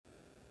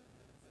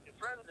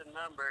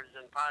members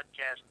and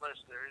podcast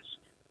listeners,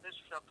 this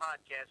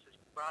podcast is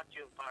brought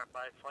to you in part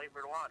by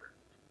Flavored Water.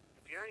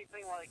 If you're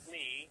anything like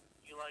me,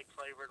 you like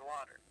flavored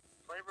water.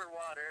 Flavored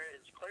water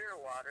is clear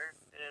water,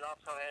 and it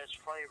also has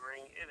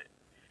flavoring in it.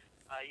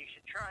 You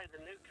should try the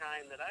new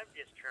kind that I've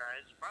just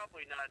tried. It's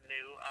probably not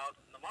new out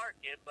in the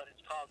market, but it's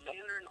called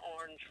Mandarin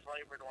Orange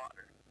Flavored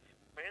Water.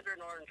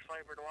 Mandarin Orange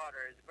Flavored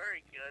Water is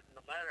very good. And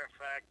as a matter of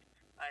fact,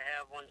 I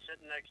have one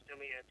sitting next to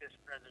me at this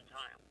present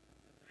time.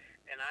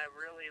 And I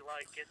really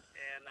like it,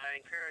 and I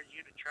encourage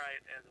you to try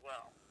it as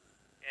well.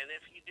 And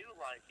if you do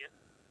like it,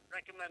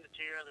 recommend it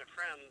to your other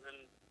friends,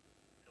 and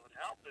it would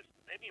help if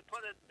maybe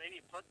put a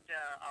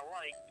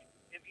like.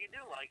 If you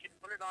do like it,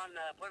 put it on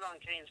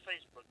Kane's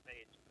Facebook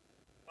page.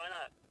 Why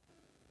not?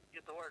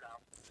 Get the word out.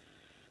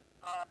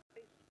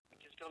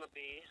 It's going to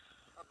be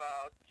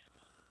about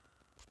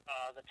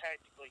the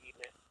tactical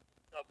unit.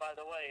 So, by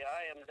the way,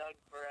 I am Doug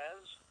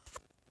Perez,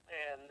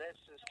 and this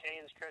is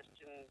Kane's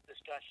Christian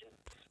Discussion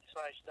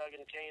 / Doug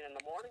and Kane in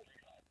the morning.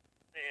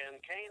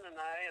 And Kane and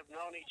I have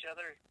known each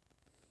other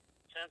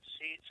since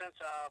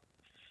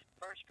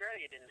first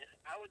grade, and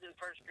I was in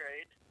first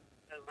grade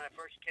as when I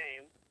first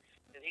came,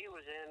 and he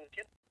was in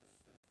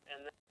kindergarten,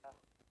 and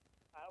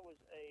I was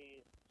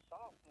a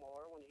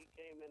sophomore when he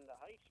came into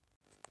high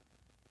school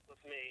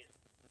with me,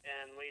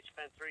 and we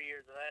spent 3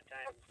 years of that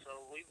time.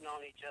 So we've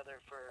known each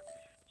other for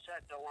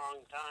such a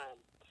long time,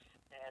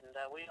 and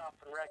we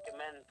often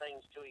recommend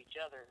things to each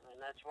other, and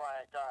that's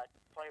why I thought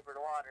Flavored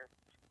Water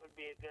would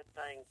be a good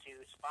thing to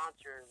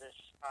sponsor this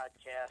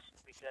podcast,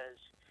 because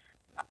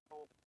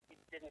we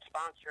didn't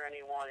sponsor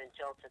anyone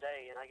until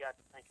today, and I got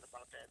to thinking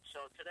about that.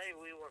 So today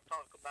we will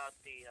talk about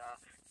the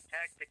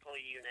tactical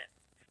unit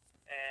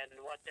and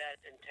what that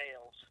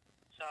entails.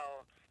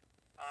 So,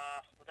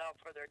 without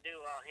further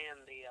ado, I'll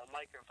hand the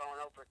microphone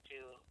over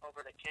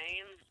to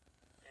Kane,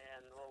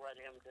 and we'll let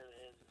him do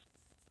his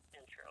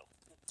intro.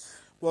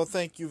 Well,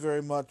 thank you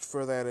very much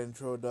for that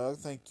intro, Doug.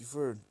 Thank you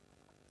for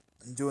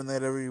doing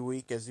that every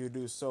week, as you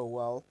do so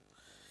well.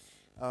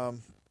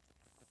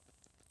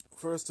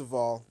 First of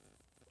all,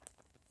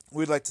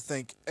 we'd like to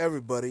thank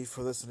everybody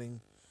for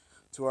listening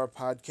to our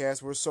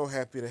podcast. We're so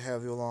happy to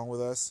have you along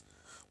with us.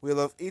 We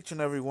love each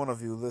and every one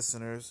of you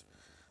listeners.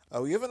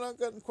 We haven't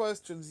gotten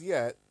questions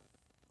yet,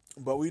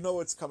 but we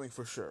know it's coming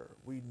for sure.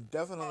 We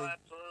definitely. Oh,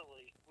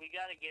 absolutely. We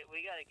gotta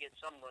get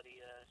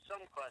somebody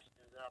some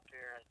questions up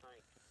here, I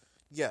think.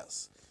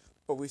 Yes,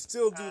 but we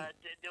still do.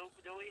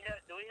 Do we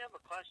have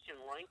a question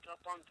link up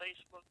on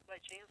Facebook by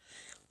chance?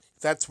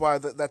 That's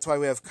why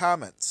we have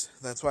comments.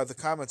 That's why the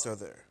comments are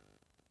there.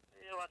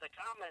 You know, the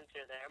comments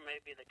are there.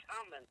 Maybe the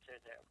comments are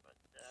there, but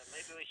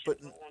maybe we should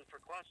put one for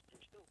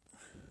questions too.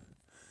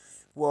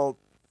 Well,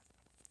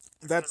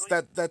 that's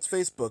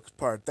Facebook's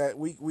part. That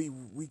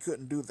we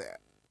couldn't do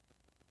that.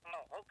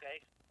 Oh,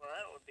 okay. Well,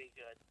 that would be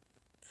good.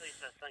 At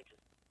least I think it.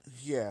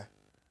 Yeah.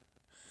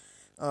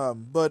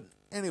 But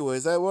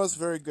anyways, that was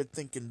very good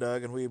thinking,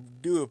 Doug, and we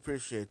do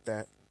appreciate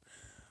that.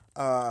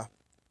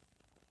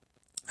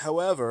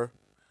 However,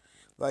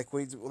 like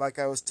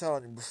I was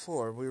telling you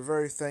before, we're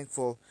very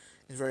thankful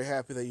and very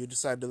happy that you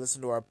decided to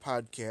listen to our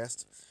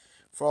podcast.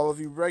 For all of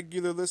you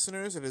regular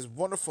listeners, it is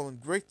wonderful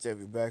and great to have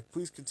you back.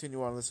 Please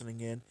continue on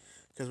listening in,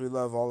 because we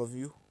love all of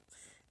you.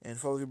 And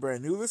for all of you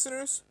brand new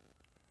listeners,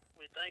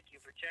 we thank you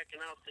for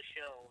checking out the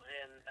show.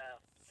 And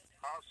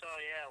also,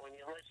 when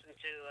you listen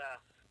to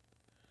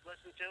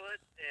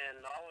it,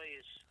 and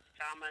always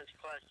comments,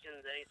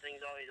 questions,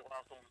 anything's always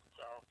welcome.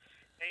 So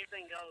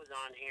anything goes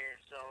on here.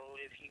 So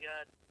if you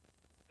got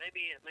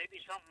maybe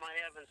something I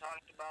haven't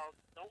talked about,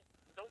 don't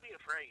be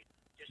afraid.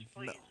 Just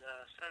please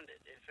send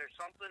it. If there's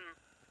something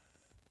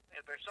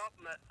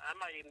that I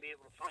might even be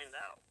able to find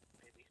out,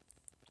 maybe,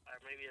 or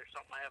maybe there's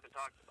something I haven't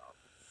talked about.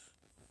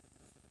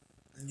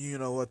 You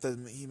know what?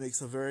 He makes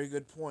a very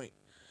good point.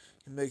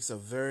 He makes a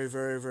very,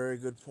 very, very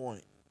good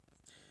point.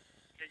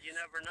 Because you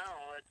never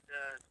know.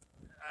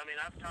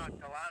 I've talked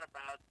a lot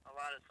about a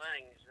lot of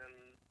things,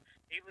 and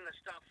even the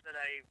stuff that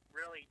I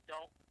really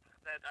don't,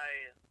 that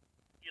I,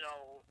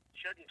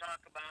 shouldn't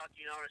talk about.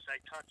 You notice I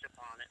touch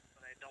upon it,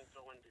 but I don't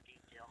go into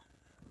detail.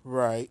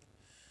 Right.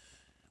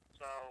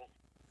 So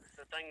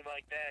the things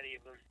like that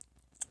even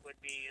would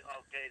be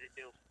okay to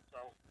do.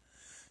 So,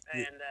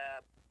 and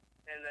the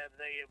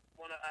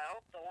one, I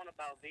hope the one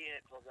about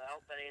vehicles, I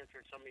hope that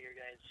answered some of your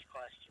guys'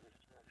 questions.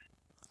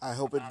 I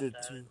hope it did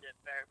too. The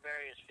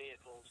various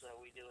vehicles that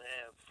we do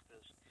have,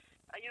 because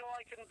I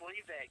couldn't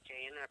believe that,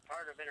 Kane. A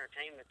part of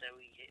entertainment that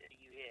you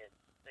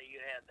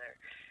had there.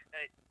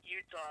 You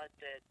thought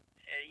that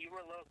you were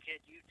a little kid.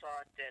 You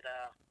thought that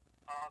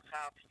all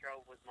cops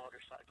drove with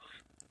motorcycles.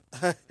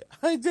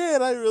 I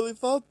did. I really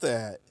thought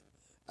that.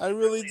 I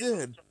really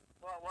did.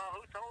 Well,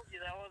 who told you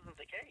that wasn't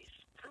the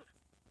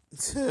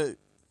case?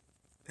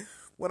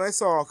 When I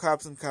saw all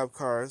cops and cop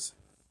cars.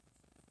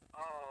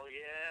 Oh,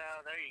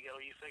 yeah, there you go.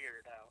 You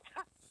figured it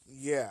out.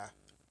 Yeah.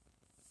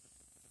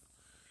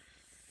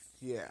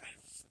 Yeah.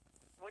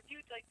 What do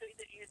you think?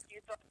 You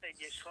thought they'd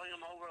just swing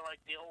them over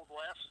like the Old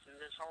West and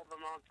just hold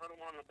them on, put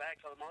them on the back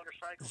of the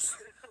motorcycle?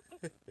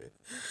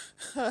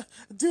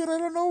 Dude, I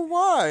don't know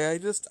why.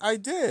 I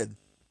did.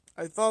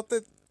 I thought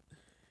that.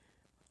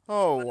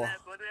 Oh, Wouldn't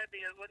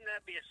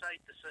that be a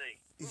sight to see?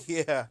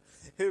 yeah,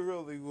 it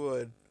really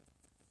would.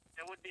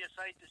 It would be a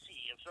sight to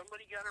see if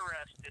somebody got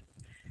arrested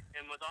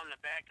and was on the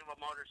back of a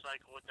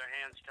motorcycle with their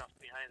hands cuffed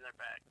behind their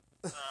back.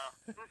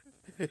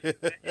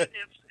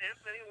 If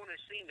anyone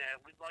has seen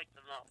that, we'd like to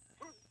know.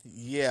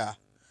 Yeah.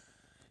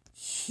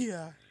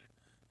 Yeah.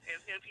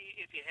 If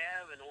you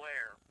have and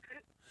where.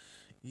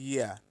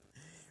 Yeah.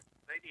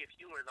 Maybe if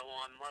you were the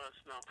one, let us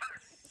know.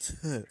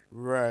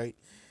 Right.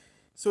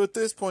 So at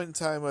this point in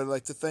time, I'd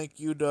like to thank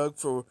you, Doug,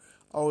 for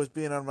always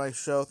being on my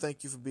show.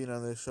 Thank you for being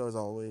on this show as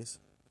always.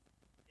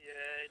 Yeah,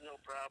 no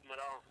problem at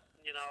all.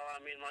 You know, I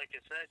mean, like I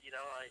said, you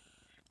know, I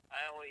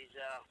always,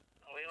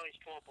 we always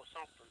come up with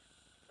something.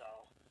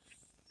 So,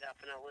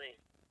 definitely.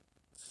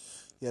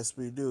 Yes,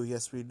 we do.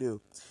 Yes, we do.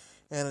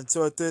 And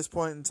so at this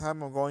point in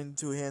time, I'm going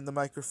to hand the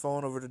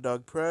microphone over to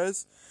Doug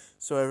Perez.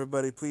 So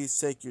everybody, please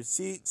take your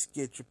seats,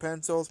 get your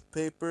pencils,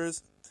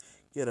 papers,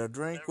 get a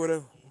drink,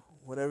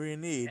 whatever you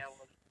need. Yeah,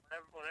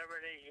 whatever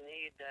it is you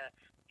need,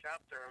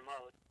 drop the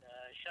remote,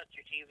 shut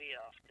your TV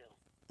off too.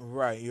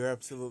 Right, you're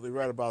absolutely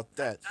right about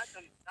that.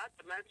 Not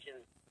to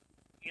mention,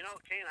 you know,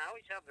 Kane, I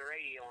always have the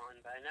radio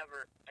on, but I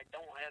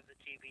don't have the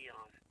TV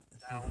on.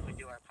 When we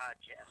do our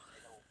podcast,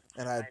 I don't.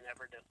 I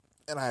never do.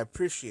 And I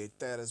appreciate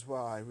that as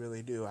well. I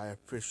really do. I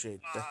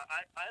appreciate that.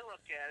 I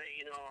look at it,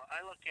 you know,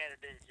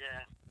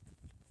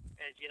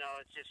 as you know,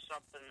 it's just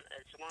something.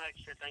 It's one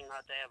extra thing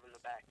not to have in the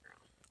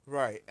background.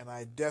 Right, and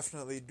I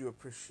definitely do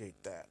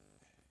appreciate that.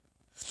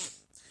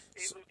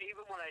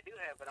 Even when I do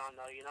have it on,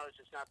 though, you know, it's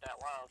just not that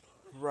loud.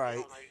 Right.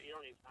 You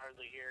don't even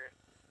hardly hear it.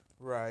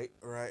 Right.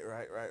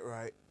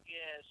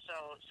 Yeah.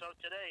 So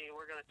today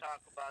we're going to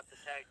talk about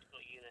the tactical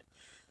unit.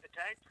 The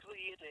tactical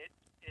unit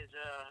is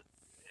a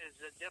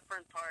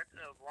different part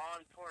of law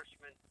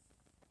enforcement.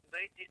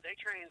 They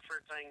train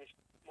for things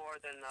more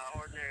than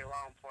ordinary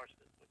law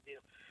enforcement would do.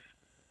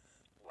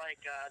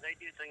 Like they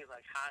do things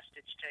like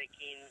hostage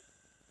taking,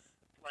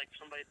 like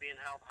somebody being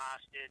held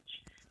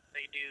hostage.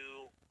 They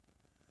do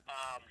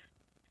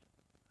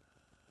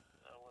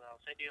what else?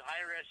 They do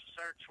high risk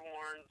search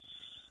warrants.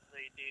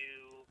 They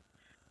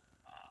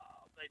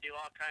do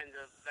all kinds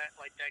of that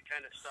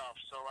kind of stuff.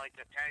 So like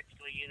a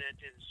tactical unit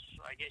is,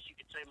 I guess you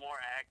could say, more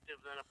active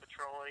than a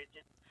patrol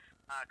agent.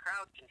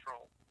 Crowd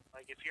control.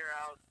 Like if you're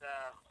out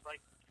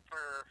like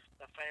for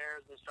the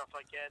fairs and stuff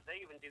like that, they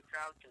even do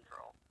crowd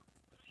control.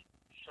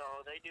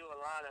 So they do a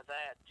lot of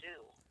that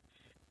too.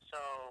 So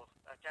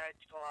a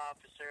tactical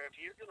officer, if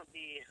you're going to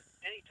be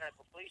any type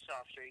of police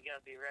officer, you got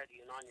to be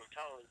ready and on your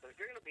toes. But if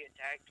you're going to be a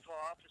tactical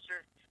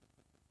officer,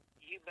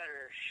 you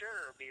better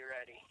sure be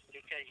ready,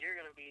 because you're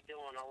going to be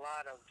doing a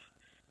lot of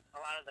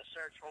the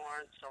search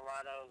warrants,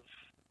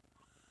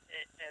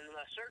 and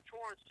the search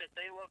warrants that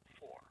they look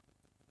for,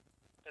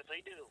 that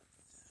they do,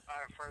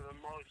 are for the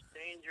most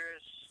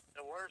dangerous,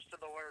 the worst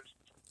of the worst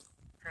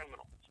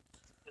criminals,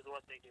 is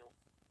what they do.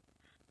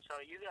 So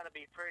you got to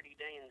be pretty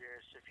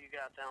dangerous if you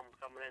got them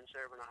coming in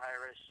serving a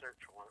high-risk search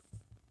warrant.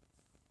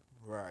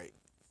 Right.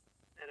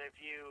 And if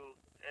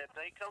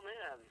they come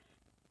in,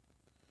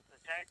 the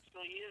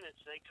tactical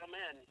units, they come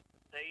in,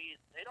 they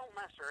don't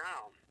mess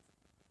around.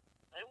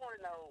 They want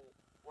to know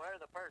where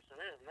the person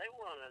is, and they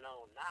want to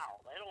know now.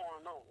 They don't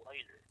want to know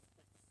later.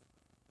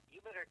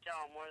 You better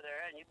tell them where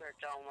they're at, and you better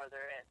tell them where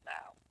they're at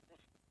now.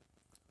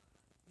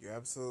 You're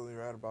absolutely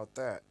right about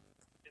that.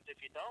 Because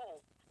if you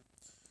don't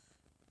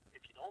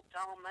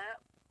tell them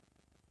that,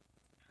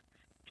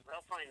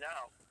 they'll find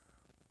out.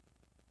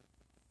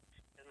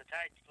 In the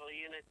tactical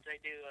unit, they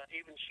do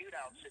even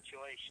shootout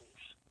situations.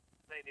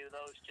 They do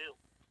those too.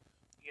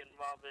 You get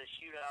involved in a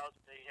shootout,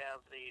 they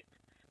have the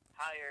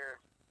higher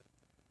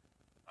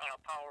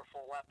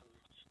powerful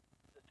weapons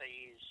that they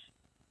use.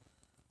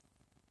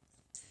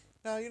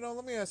 Now, you know,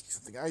 let me ask you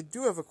something. I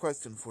do have a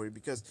question for you,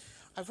 because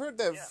I've heard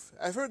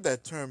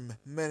that term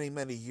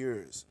many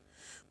years.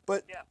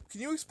 But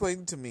Can you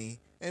explain to me,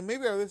 and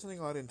maybe our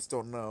listening audience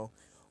don't know,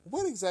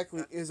 what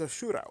exactly is a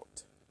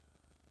shootout?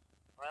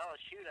 Well, a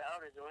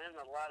shootout is when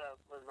a lot of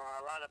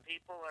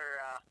people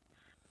are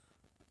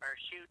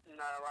shooting,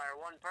 or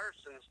one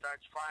person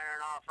starts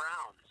firing off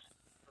rounds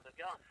with a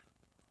gun.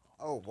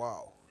 Oh,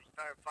 wow. They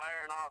start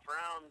firing off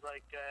rounds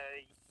like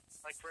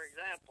for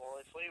example,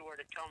 if we were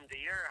to come to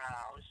your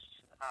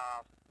house,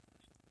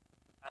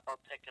 I'm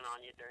picking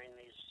on you during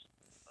these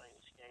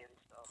things, games.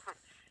 So,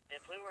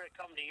 if we were to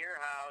come to your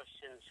house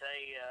and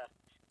say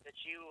that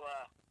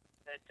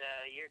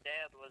your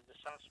dad was the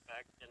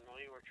suspect and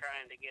we were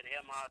trying to get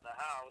him out of the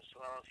house,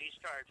 well, if he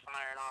started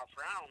firing off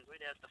rounds,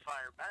 we'd have to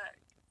fire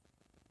back.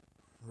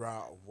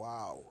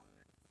 Wow.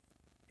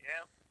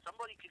 Yeah,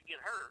 somebody could get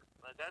hurt,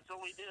 but that's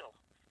what we do.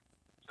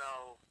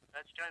 So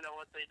that's kind of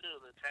what they do,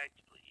 the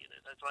tactical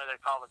unit. That's why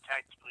they're called a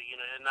tactical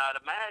unit. And I'd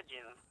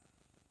imagine,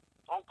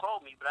 don't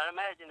quote me, but I'd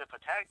imagine if a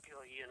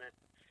tactical unit,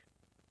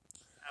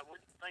 I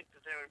wouldn't think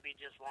that there would be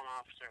just one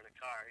officer in a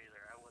car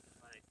either. I wouldn't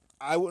think.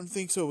 I wouldn't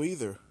think so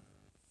either.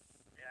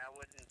 Yeah, I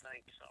wouldn't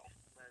think so.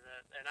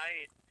 And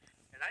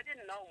And I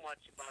didn't know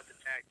much about the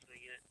tactical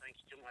unit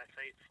thanks to my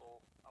faithful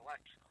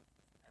Alexa.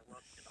 I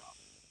looked it up.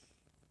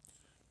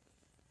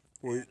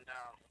 Well, And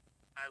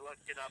I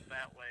looked it up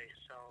that way.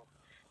 So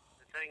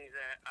the things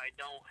that I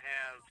don't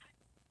have,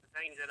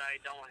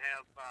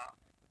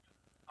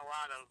 a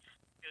lot of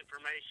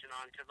information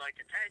on, because like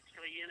a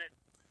tactical unit,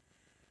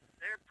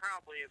 they're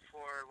probably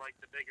for like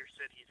the bigger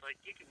cities. Like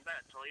you can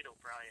bet Toledo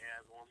probably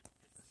has one.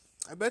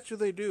 I bet you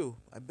they do.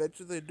 I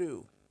bet you they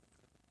do.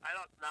 I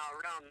don't know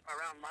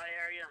around my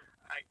area.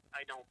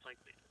 I don't think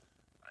they do,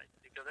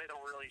 because they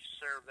don't really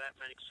serve that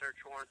many search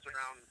warrants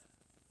around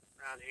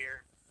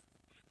here.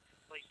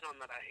 At least none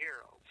that I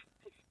hear of.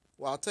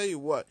 Well, I'll tell you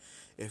what.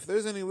 If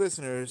there's any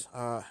listeners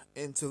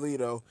in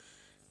Toledo,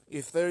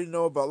 if they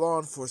know about law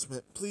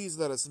enforcement, please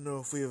let us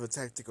know if we have a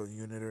tactical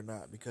unit or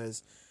not,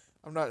 because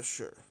I'm not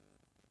sure.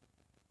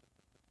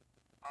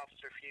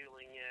 Officer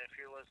Fueling, if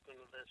you're listening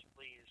to this,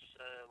 please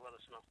let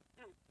us know.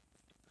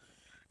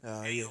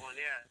 Yeah.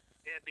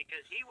 Yeah,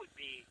 because he would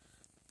be.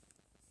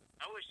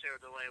 I wish there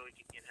was a way we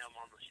could get him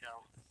on the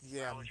show.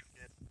 Yeah, I wish we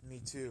could. me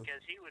too.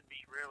 Because he would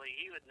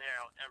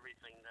narrow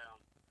everything down.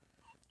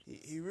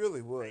 He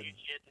really would. Are you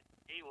kidding?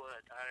 He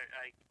would.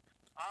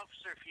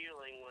 Officer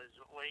Fueling was.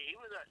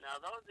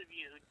 Now, those of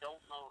you who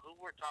don't know who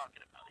we're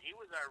talking about, he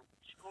was our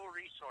school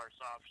resource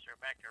officer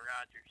back at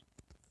Rogers.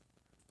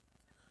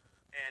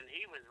 And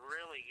he was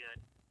really good.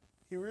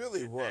 He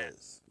really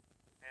was.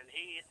 And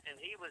he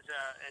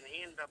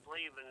ended up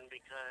leaving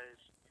because,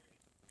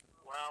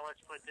 well,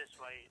 let's put it this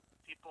way,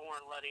 people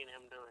weren't letting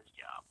him do his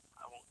job.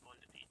 I won't go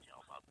into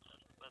detail about that,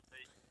 but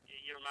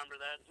you remember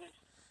that?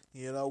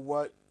 You know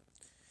what?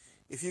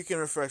 If you can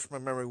refresh my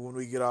memory when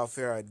we get off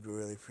air, I'd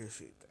really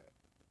appreciate that.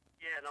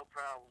 Yeah, no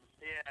problem.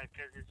 Yeah,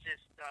 because it's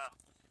just,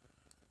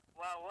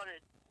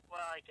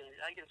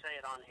 I can say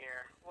it on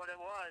here. What it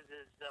was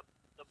is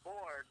the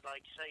board,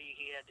 like say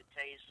he had to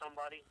tase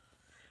somebody,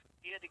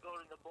 he had to go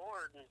to the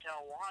board and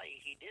tell why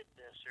he did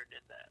this or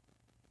did that.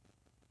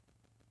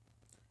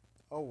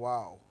 Oh,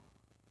 wow.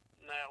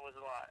 And that was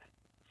why.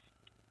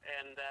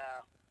 And,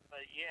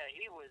 but yeah,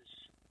 he was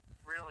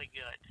really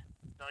good.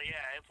 So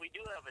yeah, if we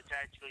do have a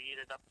tactical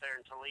unit up there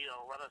in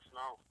Toledo, let us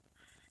know.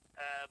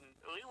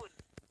 We would,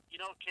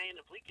 Kane,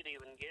 if we could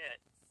even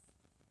get,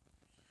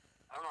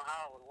 I don't know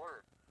how it would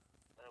work,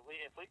 but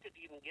if we could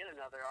even get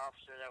another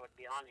officer that would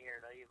be on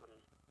here to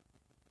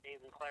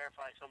even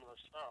clarify some of the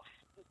stuff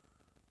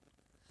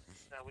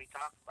that we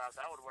talked about,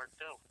 that would work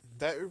too.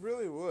 That it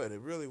really would.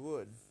 It really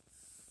would.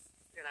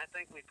 And I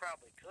think we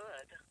probably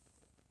could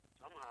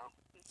somehow.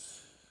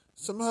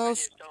 Somehow. I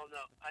just don't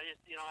know.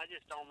 I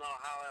just don't know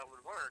how that would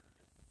work.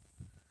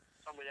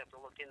 Something we'd have to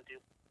look into.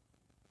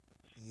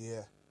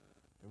 Yeah,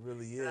 it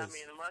really is. I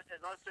mean, unless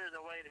there's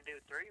a way to do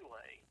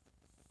three-way.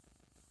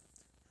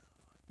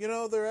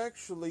 There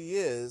actually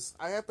is.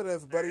 I happen to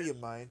have a buddy of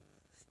mine.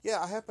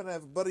 Yeah, I happen to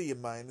have a buddy of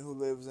mine who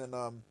lives in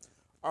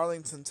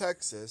Arlington,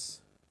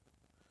 Texas.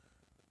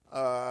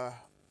 I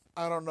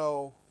don't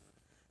know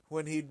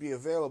when he'd be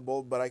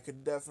available, but I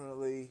could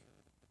definitely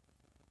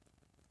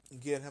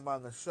get him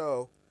on the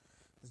show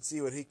and see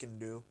what he can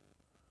do.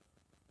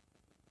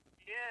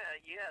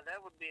 Yeah,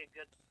 that'd be a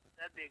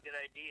good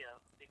idea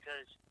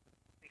because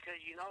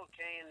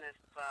Kane, if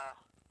I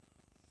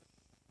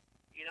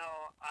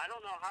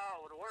don't know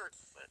how it would work,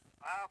 but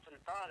I've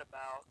thought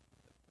about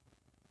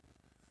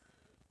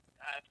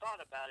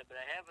it, but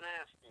I haven't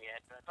asked him yet.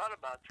 But I thought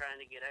about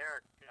trying to get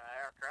Eric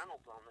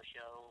Reynolds on the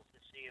show to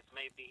see if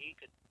maybe he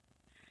could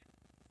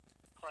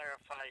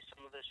clarify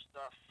some of this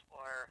stuff,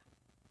 or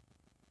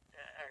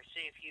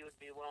see if he would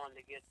be willing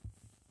to get.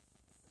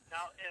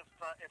 Now, if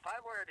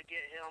I were to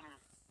get him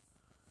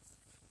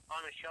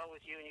on a show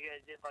with you and you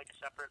guys did like a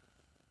separate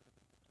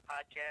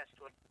podcast,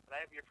 would I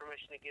have your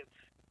permission to give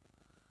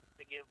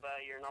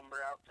your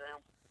number out to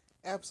him?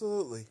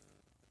 Absolutely.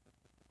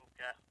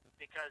 Okay.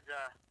 Because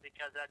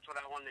that's what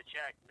I wanted to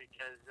check.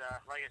 Because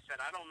like I said,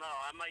 I don't know.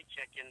 I might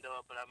check into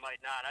it, but I might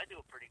not. I do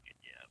a pretty good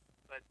job,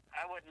 but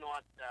I wouldn't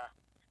want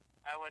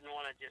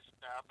to just.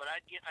 But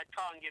I'd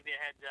call and give you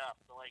a heads up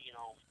to let you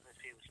know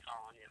if he was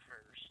calling you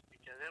first,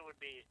 because it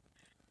would be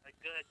a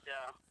good.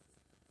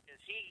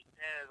 Because he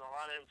has a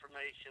lot of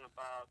information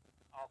about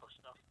all the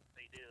stuff that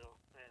they do,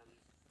 and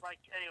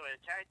anyway,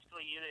 the tactical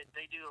unit,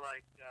 they do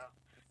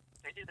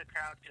they do the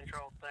crowd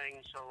control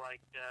thing. So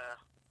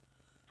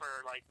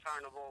for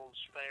carnivals,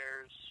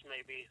 fairs,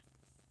 maybe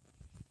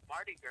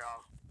Mardi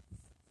Gras.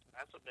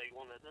 That's a big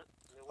one, isn't it?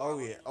 Oh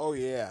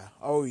yeah.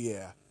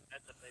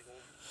 That's a big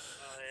one.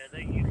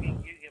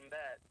 You can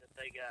bet that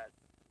they got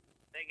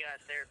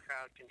their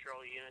crowd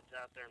control units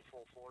out there in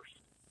full force.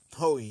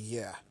 Oh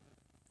yeah.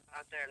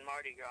 Out there in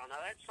Mardi Gras.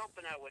 Now that's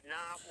something I would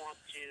not want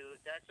to.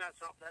 That's not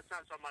something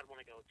I'd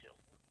want to go to.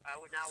 I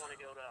would not want to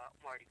go to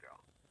Mardi Gras.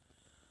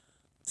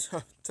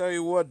 Tell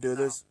you what,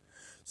 dude. There's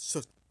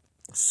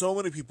so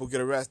many people get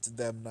arrested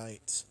them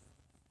nights.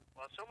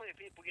 Well, so many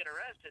people get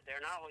arrested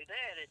there. Not only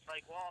that, it's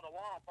like wall to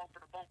wall,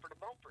 bumper to bumper to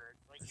bumper.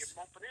 It's like you're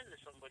bumping into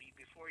somebody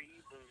before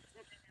you can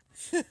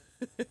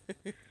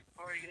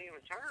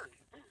even turn.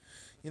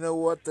 You know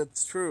what?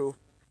 That's true.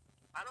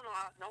 I don't know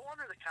how. No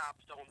wonder the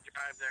cops don't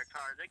drive their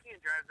cars. They can't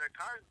drive their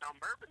cars down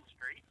Bourbon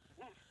Street.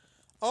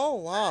 Oh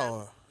And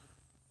wow.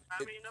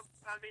 It,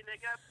 I mean,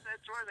 they got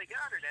that's where they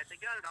got it at. They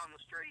got it on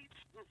the streets.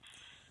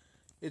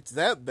 it's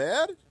that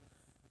bad?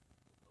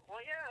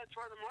 Well, yeah, that's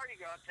where the Mardi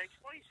Gras takes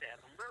place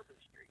at on Bourbon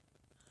Street.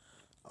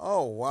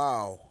 Oh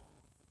wow.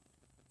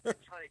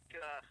 It's like,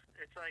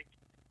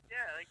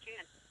 yeah, they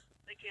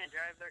can't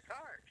drive their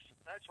cars.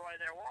 That's why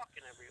they're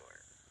walking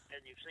everywhere,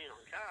 as you've seen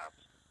on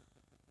cops.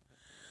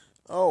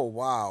 Oh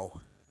wow.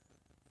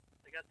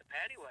 They got the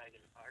paddy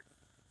wagon part,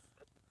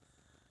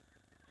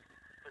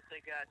 but they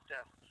got.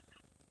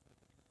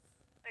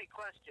 Hey,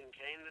 question,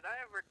 Kane. Did I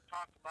ever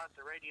talk about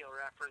the radio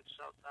reference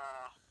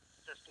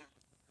system?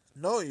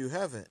 No, you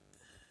haven't.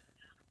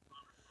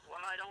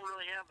 Well, I don't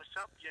really have a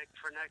subject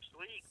for next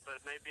week, but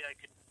maybe I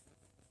could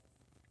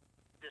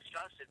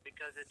discuss it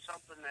because it's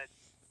something that.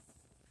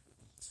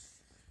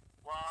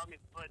 Well, let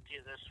me put it to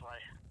you this way: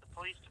 the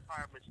police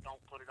departments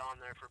don't put it on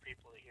there for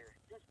people to hear.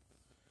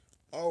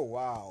 Oh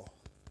wow.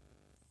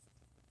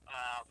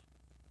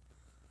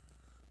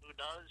 Who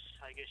does?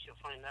 I guess you'll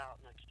find out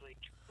next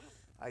week.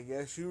 I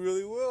guess you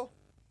really will.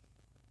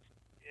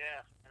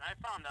 Yeah, and I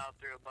found out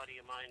through a buddy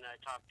of mine that I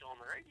talked to on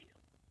the radio.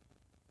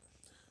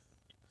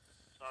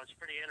 So it's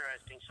pretty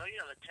interesting. So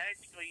yeah, the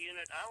tactical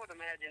unit. I would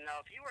imagine now,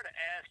 if you were to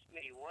ask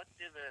me, what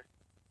do the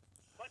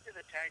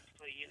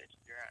tactical units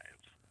drive?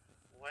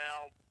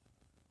 Well,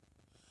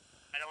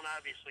 I don't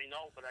obviously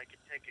know, but I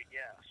could take a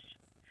guess.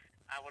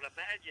 I would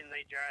imagine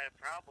they drive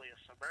probably a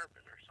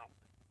Suburban or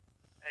something,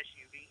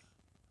 SUV.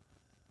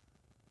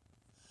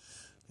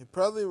 You're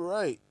probably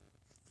right.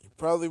 You're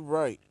probably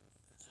right.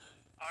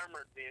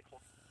 Armored vehicle.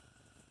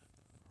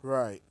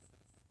 Right.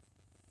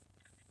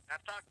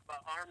 I've talked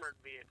about armored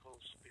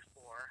vehicles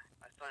before,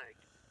 I think.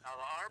 Now,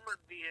 the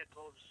armored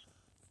vehicles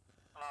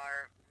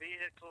are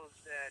vehicles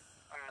that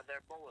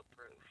they're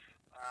bulletproof.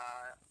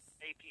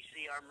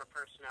 APC, Armored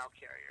Personnel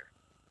Carrier.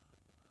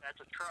 That's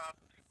a truck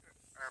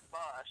or a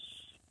bus,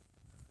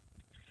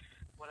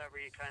 whatever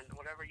you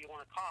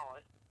want to call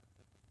it,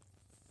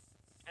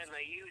 and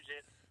they use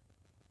it.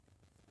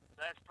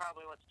 That's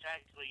probably what the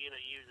tactical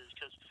unit uses.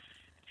 Because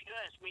if you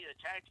ask me, the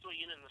tactical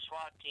unit and the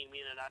SWAT team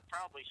unit, I'd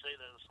probably say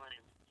they're the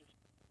same.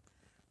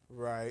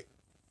 Right.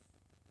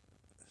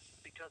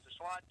 Because the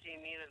SWAT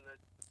team unit,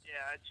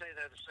 I'd say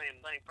they're the same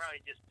thing,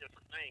 probably just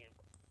different names.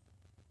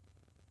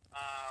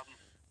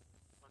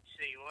 Let's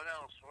see, what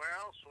else? Where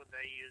else would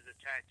they use the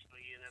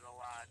tactical unit a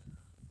lot?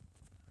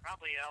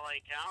 Probably L.A.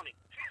 County.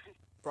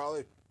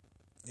 Probably.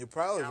 You're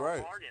probably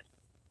California.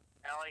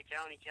 right. L.A.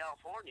 County,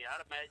 California.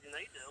 I'd imagine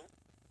they do.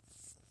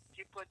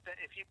 If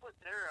you put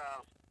their,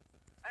 I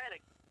had a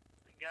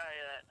guy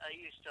that I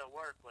used to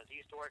work with. He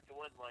used to work at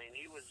Wood Lane.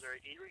 He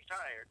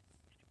retired.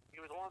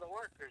 He was one of the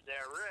workers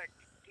there. Rick.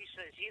 He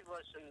says he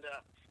listened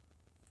to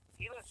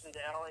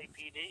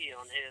LAPD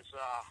on his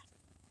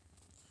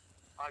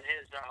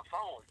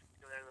phone.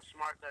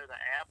 There's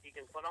the app you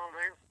can put on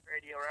there,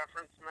 radio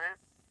reference and that.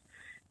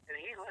 And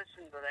he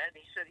listened to that. And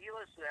he said he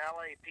listened to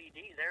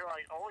LAPD. They're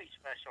like always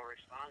special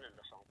responding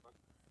to something.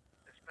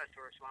 They're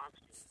special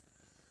response team.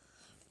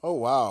 Oh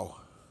wow.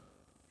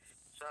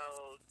 So,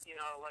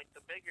 like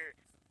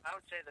I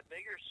would say the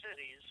bigger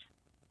cities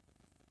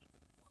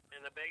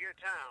and the bigger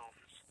towns,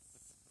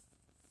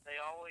 they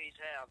always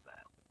have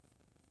that.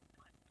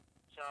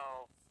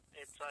 So,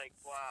 it's like,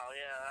 wow,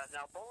 yeah.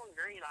 Now, Bowling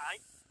Green, I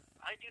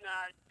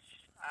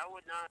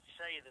would not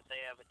say that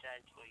they have a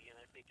tactical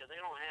unit because they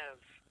don't have,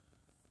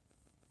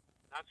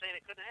 not saying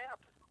it couldn't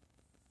happen,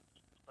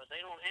 but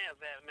they don't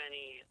have that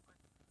many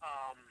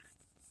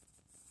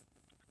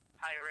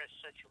high-risk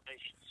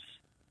situations.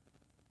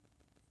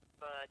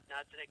 But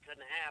not that it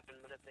couldn't happen,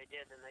 but if they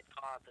did, then they'd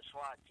call it the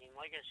SWAT team.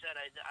 Like I said,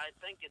 I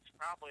think it's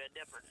probably a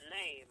different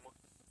name,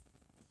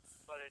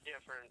 but a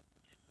different,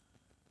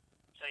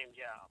 same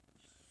job.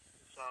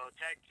 So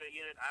tactical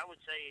unit, I would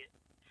say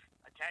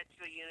a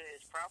tactical unit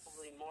is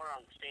probably more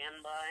on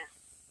standby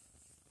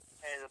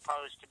as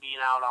opposed to being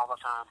out all the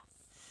time.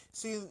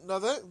 See, now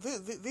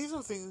these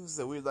are things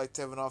that we'd like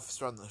to have an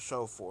officer on the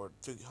show for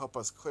to help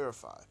us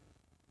clarify.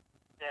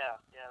 Yeah,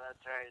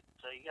 that's right.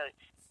 So you gotta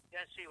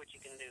see what you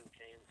can do,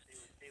 Kane.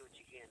 See what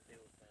you can do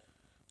with that.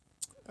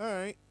 All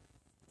right.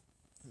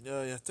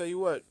 Yeah. Tell you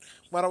what.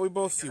 Why don't we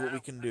both see what we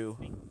can do?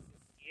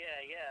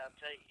 Yeah. I'll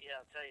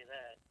tell you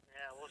that.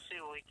 Yeah, we'll see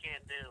what we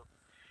can do.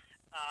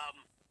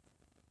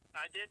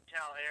 I did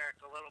tell Eric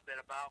a little bit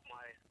about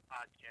my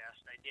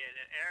podcast. I did.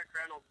 Eric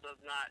Reynolds does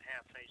not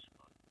have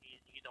Facebook.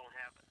 He don't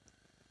have it.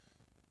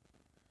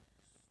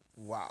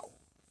 Wow.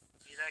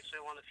 He's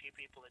actually one of the few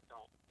people that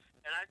don't.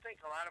 And I think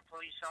a lot of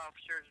police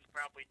officers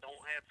probably don't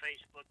have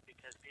Facebook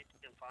because people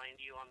can find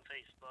you on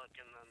Facebook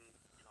and then,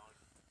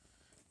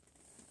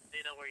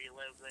 they know where you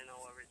live, they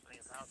know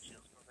everything about you,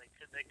 so they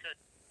could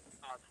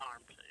cause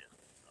harm to you.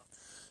 So.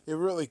 It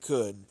really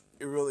could.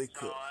 It really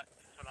could.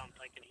 That's what I'm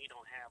thinking. He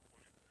don't have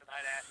one. But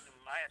I asked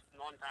him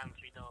one time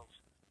if he does,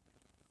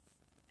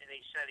 and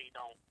he said he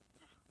don't.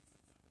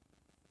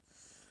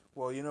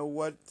 Well, you know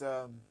what?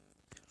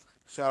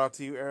 Shout out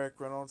to you, Eric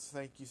Reynolds.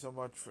 Thank you so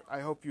much for.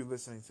 I hope you're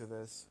listening to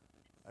this.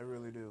 I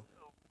really do.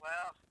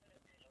 Well,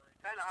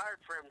 kind of hard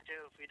for him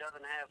too if he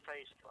doesn't have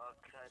Facebook.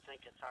 I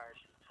think it's hard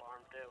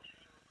for him too.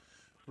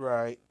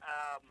 Right.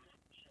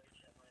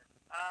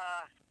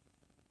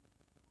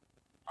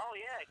 Oh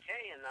yeah,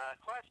 Kane.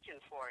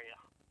 Question for you.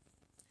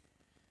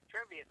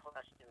 Trivia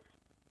question.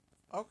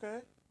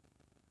 Okay.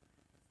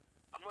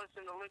 I'm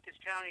listening to Lucas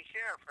County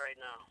Sheriff right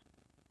now.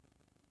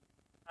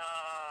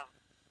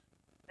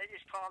 They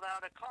just called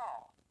out a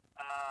call.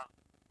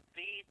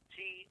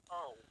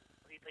 VTO.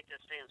 What do you think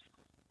that stands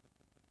for?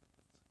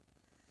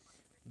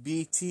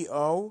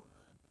 BTO.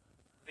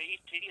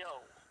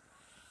 VTO.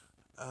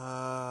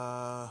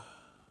 Uh.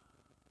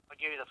 I'll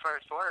give you the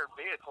first word.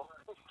 Vehicle.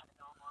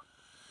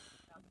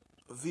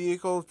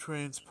 Vehicle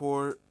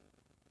transport.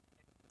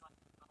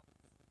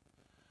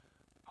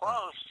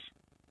 Close.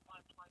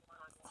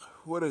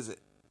 What is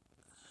it?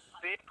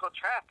 Vehicle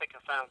traffic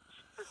offense.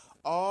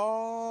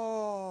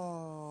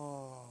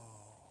 Oh.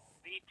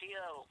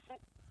 VTO.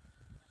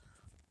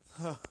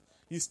 Huh.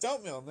 You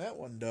stumped me on that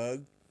one,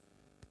 Doug.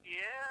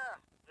 Yeah.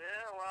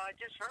 Well, I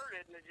just heard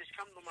it and it just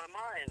come to my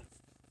mind.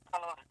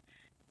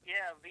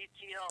 Yeah,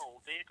 VTO,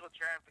 vehicle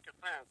traffic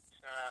offense.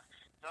 So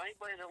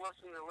anybody that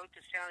listens to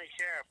Lucas County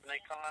Sheriff and they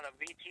call it a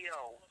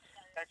VTO,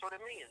 that's what it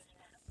means.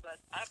 But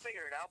I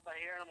figured it out by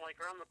hearing them like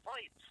run the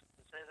plates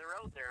and say the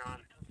road they're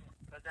on.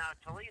 But now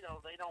Toledo,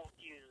 they don't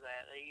use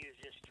that. They use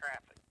just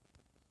traffic.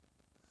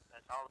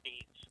 That's all it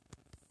needs.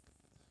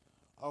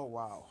 Oh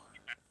wow.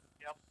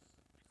 Yep.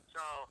 So,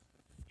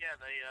 yeah,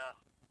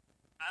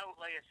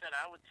 like I said,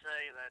 I would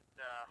say that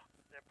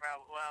they're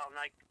probably,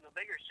 like the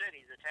bigger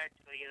cities, the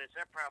tactical units,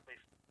 they're probably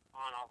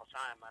on all the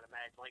time, I'd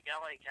imagine. Like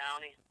L.A.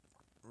 County.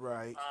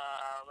 Right.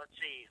 Let's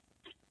see.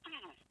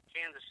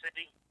 Kansas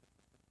City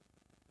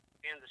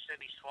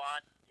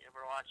SWAT. You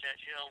ever watch that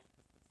show?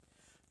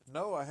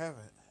 No, I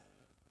haven't.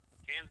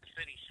 Kansas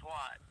City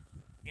SWAT.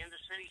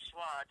 Kansas City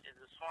SWAT is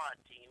a SWAT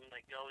team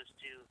that goes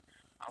to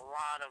a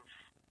lot of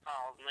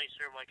calls, and they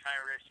serve like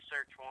high-risk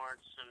search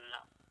warrants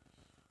and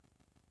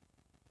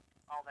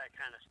all that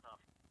kind of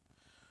stuff.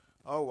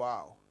 Oh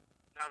wow.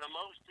 Now,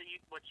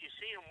 what you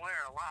see them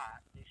wear a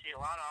lot, you see a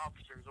lot of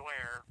officers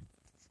wear,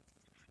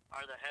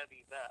 are the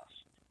heavy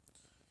vest.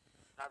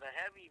 Now, the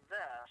heavy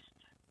vest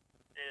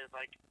is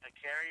like a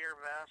carrier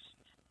vest,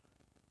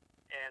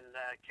 and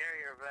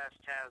carrier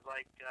vest has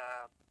like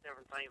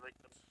different things like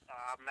the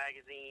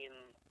magazine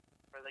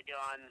for the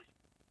gun,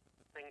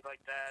 things like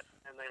that,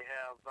 and they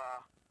have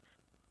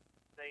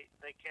they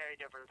carry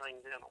different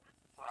things in them.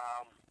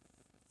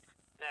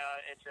 Now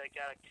it's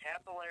got a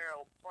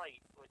Caballero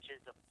plate, which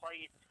is a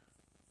plate.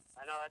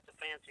 I know that's a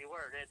fancy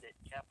word, isn't it?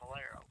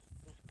 Caballero.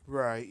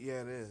 Right.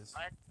 Yeah, it is.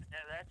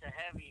 That's a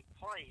heavy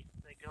plate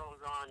that goes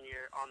on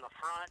the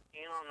front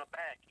and on the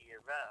back of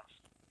your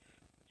vest.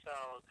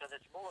 So, because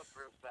it's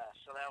bulletproof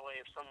vest, so that way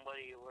if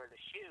somebody were to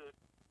shoot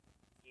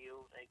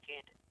you, they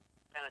can't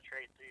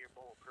penetrate through your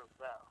bulletproof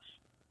vest.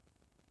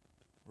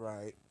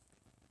 Right.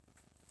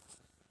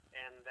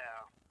 And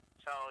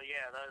so,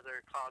 yeah, those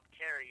are called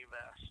carry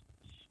vests,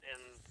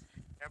 and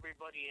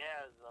everybody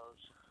has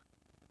those.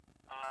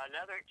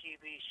 Another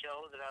TV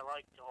show that I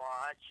like to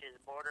watch is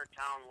Border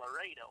Town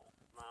Laredo.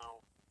 Now,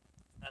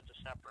 that's a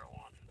separate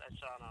one. That's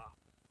on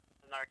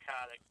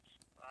narcotics.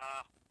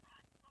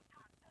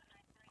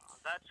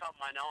 That's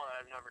something I know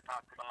that I've never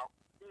talked about.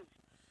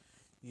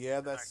 Yeah,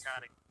 that's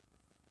narcotic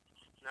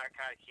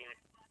unit.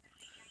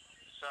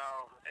 So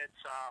it's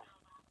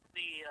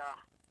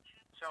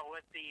so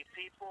with the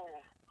people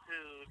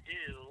who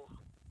do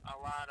a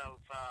lot of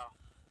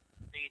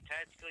the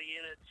tactical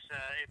units,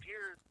 if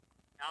you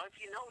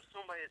know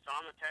somebody that's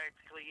on the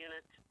tactical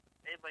unit,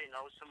 anybody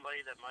knows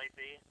somebody that might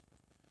be,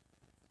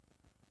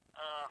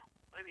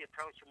 maybe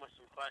approach them with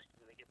some questions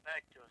to get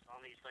back to us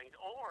on these things,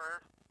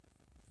 or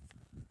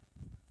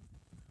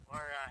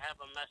have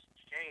a message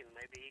Kane.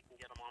 Maybe he can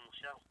get them on the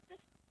show.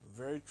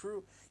 very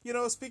true. You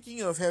know,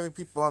 speaking of having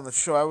people on the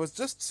show, I was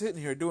just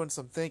sitting here doing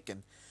some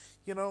thinking.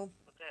 You know,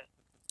 What's that?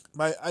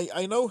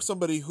 I know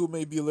somebody who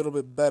may be a little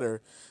bit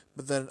better,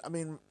 but then I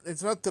mean,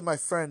 it's not that my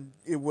friend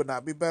it would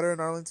not be better in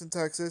Arlington,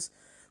 Texas,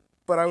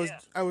 but I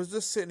was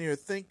just sitting here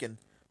thinking,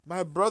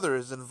 my brother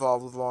is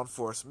involved with law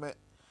enforcement,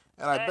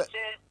 and I bet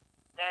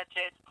That's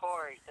it,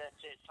 Corey.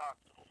 That's it. Talk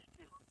to him.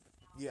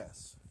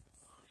 yes.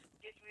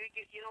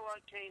 You know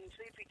what, Kane?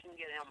 See if you can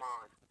get him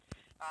on.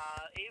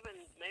 Even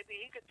maybe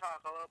he could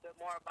talk a little bit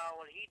more about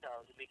what he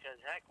does, because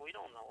heck, we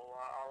don't know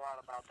a lot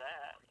about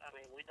that. I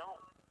mean, we don't.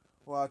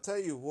 Well, I'll tell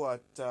you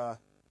what. I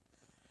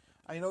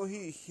know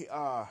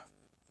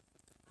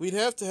we'd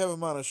have to have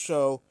him on a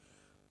show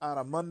on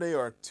a Monday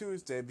or a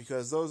Tuesday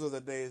because those are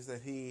the days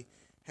that he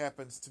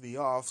happens to be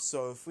off.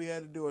 So if we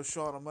had to do a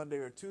show on a Monday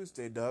or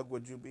Tuesday, Doug,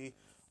 would you be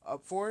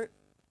up for it?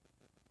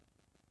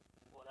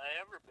 Would I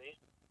ever be?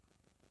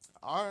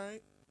 All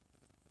right.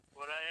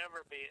 Would I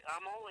ever be?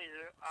 I'm always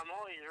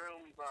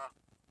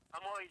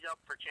up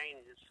for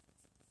changes.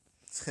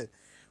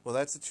 Well,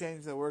 that's a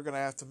change that we're gonna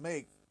have to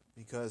make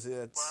because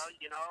it's Well,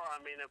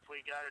 I mean, if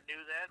we got to do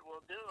that,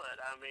 we'll do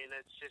it. I mean,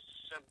 it's just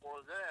simple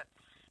as that.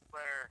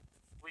 Where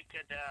we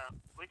could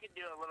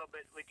do a little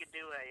bit. We could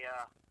do a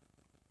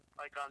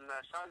like on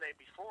the Sunday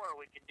before.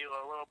 We could do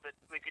a little bit.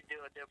 We could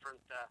do a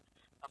different a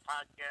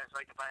podcast.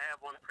 Like if I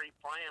have one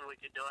pre-planned, we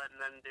could do it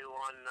and then do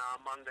one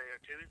Monday or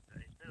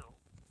Tuesday too.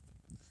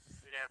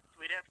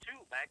 We'd have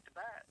two back to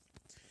back.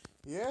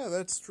 Yeah,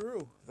 that's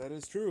true. That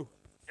is true.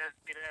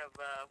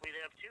 We'd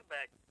have two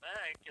back to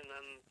back, and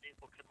then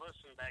people could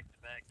listen back to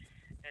back.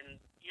 And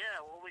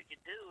yeah, what we could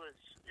do is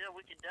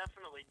we could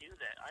definitely do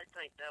that. I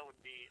think that's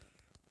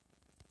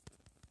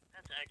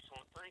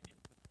excellent thinking,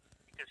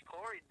 because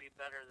Corey'd be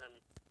better than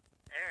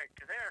Eric,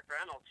 because Eric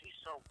Reynolds, he's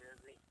so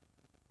busy.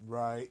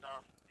 Right.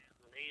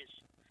 And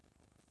he's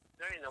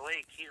during the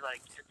week,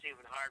 it's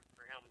even hard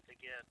for him to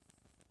get.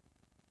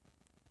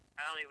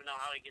 I don't even know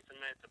how he gets a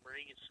minute to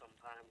breathe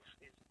sometimes.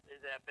 He's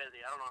that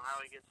busy. I don't know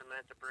how he gets a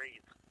minute to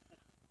breathe.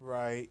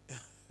 Right.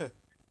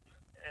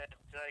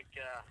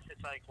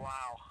 It's like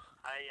wow.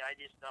 I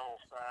just don't.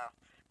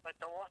 But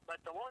the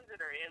ones that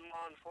are in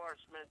law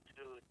enforcement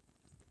who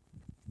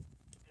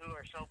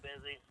are so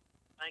busy,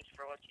 thanks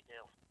for what you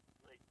do.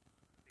 We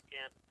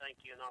can't thank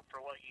you enough for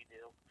what you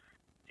do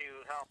to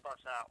help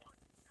us out.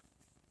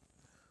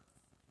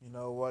 You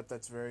know what?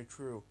 That's very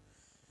true.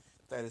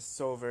 That is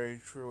so very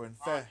true. In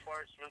fact,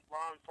 Law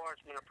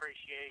enforcement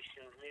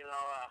appreciation.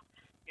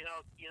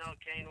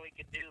 Kane, we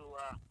could do.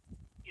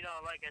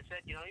 Like I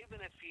said, even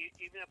if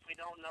we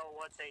don't know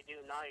what they do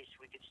nice,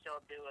 we could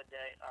still do a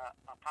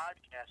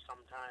podcast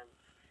sometime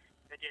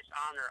to just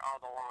honor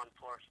all the law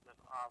enforcement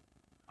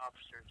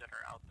officers that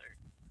are out there.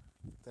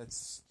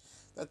 that's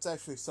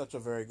actually such a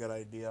very good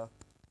idea.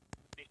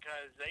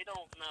 Because they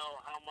don't know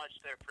how much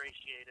they're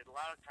appreciated. A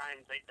lot of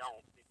times they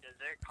don't, because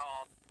they're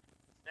called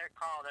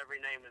every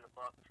name in the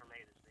book from A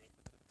to Z.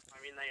 I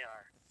mean, they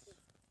are.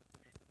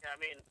 Yeah, I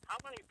mean, how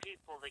many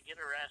people that get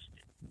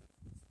arrested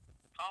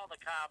call the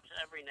cops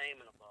every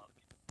name in the book?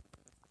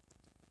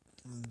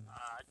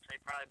 I'd say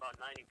probably about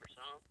 90%.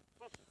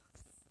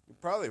 You're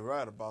probably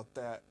right about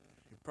that.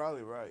 You're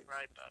probably right.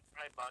 Right,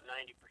 probably about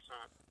 90%.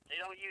 They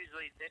don't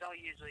usually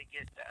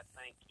get that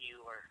thank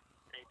you or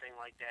anything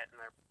like that in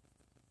their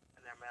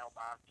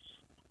mailbox.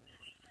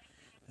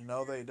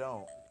 No, they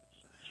don't.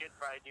 Should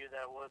probably do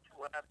that. We'll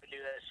have to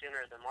do that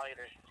sooner than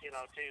later,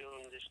 too,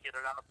 and just get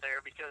it out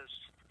there, because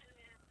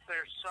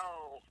they're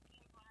so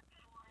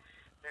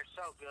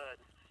good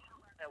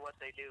at what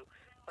they do.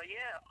 But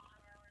yeah,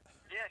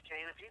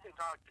 Kane, if you can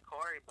talk to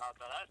Corey about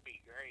that, that'd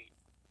be great.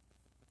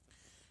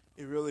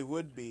 It really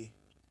would be.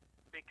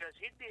 Because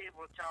he'd be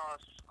able to tell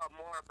us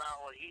more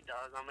about what he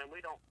does. I mean, we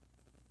don't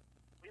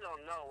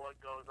know what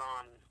goes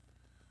on,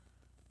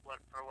 what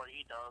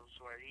he does,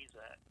 where he's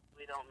at.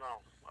 We don't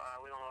know.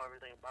 We don't know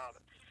everything about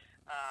it.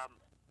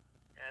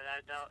 And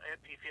I know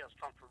if he feels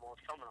comfortable with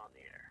coming on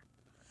the air.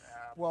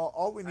 Well,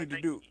 all we need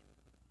to do.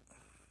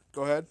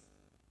 Go ahead.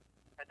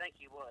 I think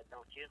he would,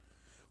 don't you?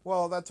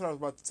 Well, that's what I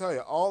was about to tell you.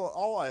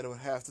 All I would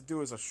have to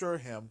do is assure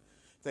him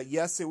that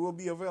yes, it will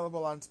be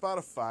available on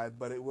Spotify,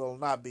 but it will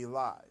not be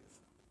live.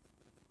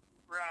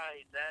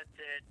 Right, that's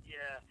it.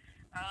 Yeah.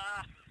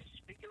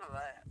 Speaking of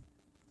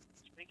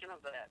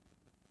that,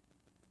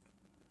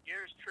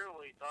 yours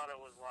truly thought it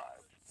was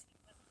live.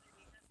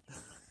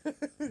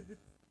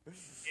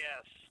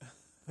 Yes,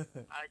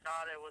 I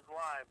thought it was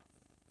live.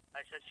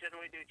 I said, shouldn't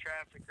we do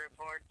traffic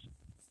reports?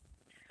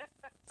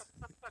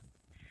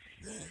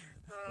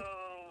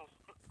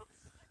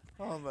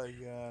 Oh my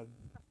God.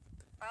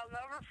 I'll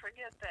never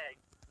forget that.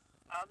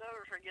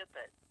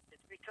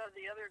 It's because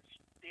the other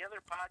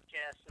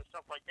podcasts and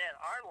stuff like that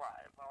are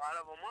live. A lot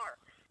of them are.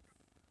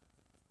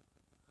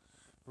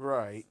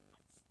 Right.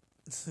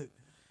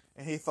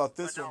 And he thought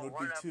this one would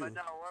be too. But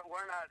no,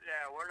 we're not.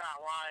 Yeah, we're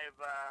not live.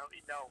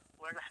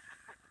 We're not.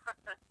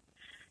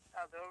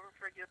 I'll never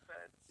forget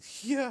that.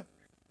 Yeah.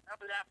 That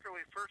was after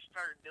we first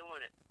started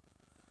doing it,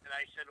 and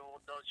I said, "Well,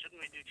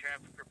 shouldn't we do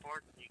traffic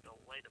reports?" And you go,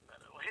 "Wait a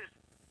minute, wait."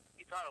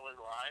 You thought it was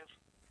live.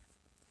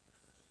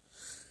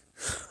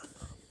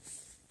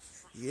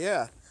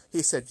 Yeah.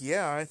 He said,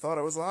 "Yeah, I thought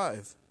it was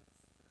live."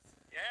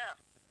 Yeah.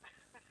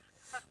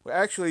 Well,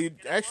 actually,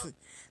 that's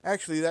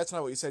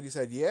not what you said. You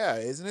said, "Yeah,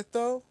 isn't it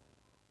though?"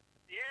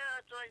 Yeah,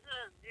 that's what I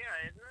said.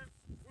 Yeah, isn't it?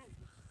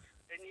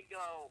 And you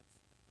go,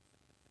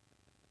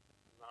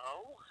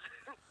 no.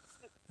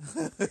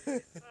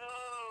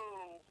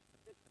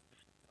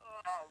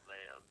 Oh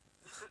man.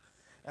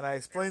 And I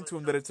explained to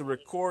him that it's a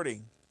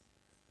recording.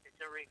 It's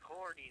a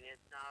recording.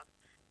 It's not.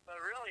 But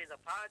really, the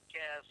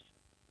podcast,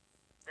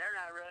 they're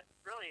not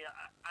really.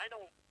 I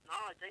don't.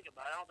 Now I think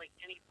about it, I don't think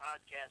any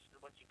podcast is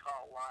what you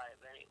call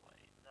live anyway,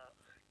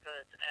 because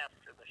it's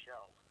after the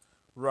show.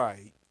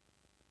 Right.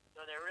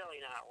 So they're really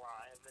not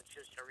live. It's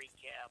just a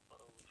recap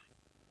of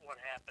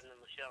what happened in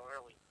the show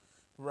early.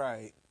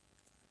 Right.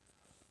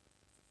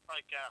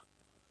 Like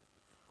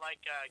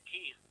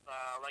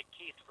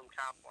Keith from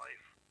Cop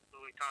Life, who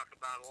we talk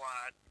about a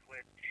lot,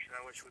 which I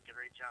wish we could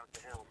reach out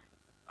to him.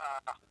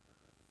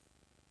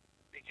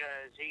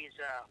 Because he's,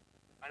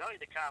 I know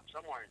he's a cop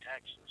somewhere in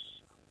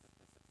Texas.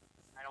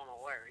 I don't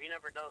know where. He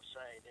never does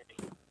say, did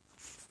he?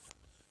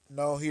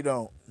 No, he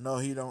don't.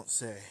 No, he don't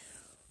say.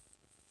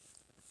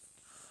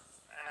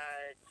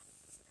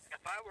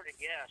 If I were to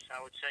guess, I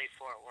would say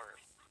Fort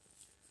Worth.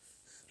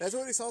 That's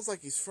what he sounds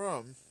like he's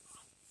from.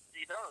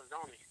 He does,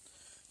 don't he?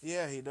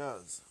 Yeah, he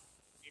does.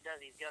 He does.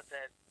 He's got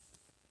that.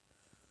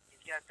 He's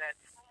got that.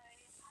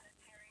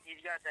 He's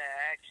got that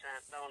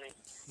accent, don't he?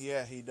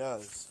 Yeah, he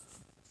does.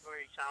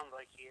 Where he sounds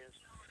like he is.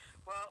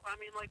 Well, I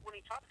mean, like when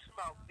he talks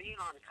about being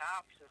on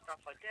cops and stuff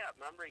like that.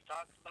 Remember, he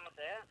talks about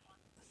that.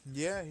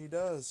 Yeah, he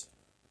does.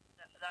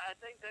 I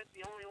think that's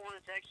the only one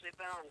that's actually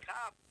been on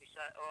cop.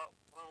 Besides,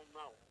 well,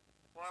 no,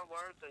 Fort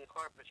Worth and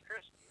Corpus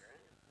Christi,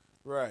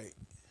 right? Right.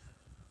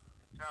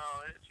 So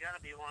it's got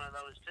to be one of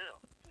those two.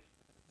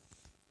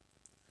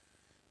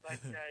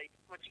 But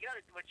what you got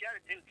to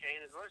do,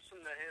 Kane, is listen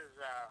to his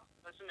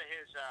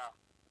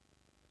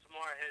some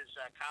more of his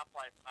Cop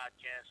Life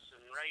podcasts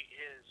and write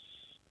his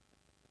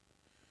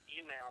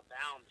email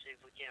down. See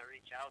if we can't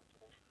reach out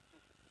to him.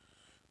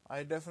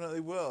 I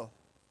definitely will.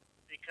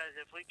 Because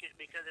if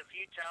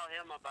you tell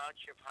him about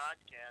your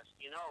podcast,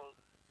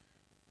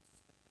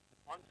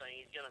 one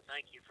thing, he's gonna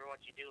thank you for what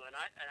you do, and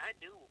I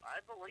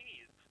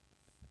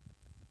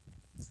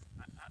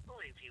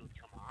believe he would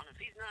come on if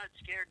he's not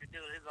scared to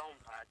do his own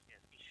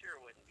podcast. He sure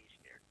wouldn't be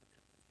scared to do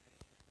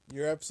it.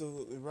 You're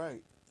absolutely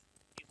right.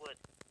 He would.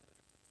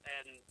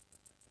 And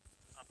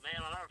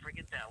man, I'll never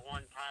forget that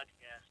one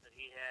podcast that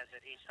he had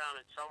that he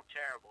sounded so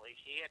terrible.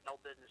 He had no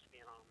business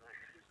being on there.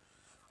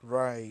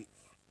 Right.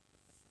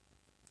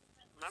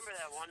 Remember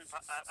that one?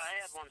 I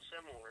had one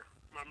similar.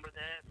 Remember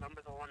that? Remember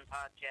the one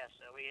podcast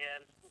that we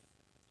had?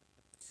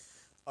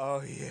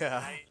 Oh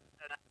yeah.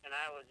 And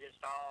I was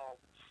just all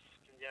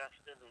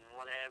congested and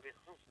what have you.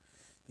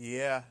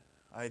 Yeah,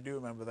 I do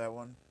remember that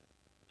one.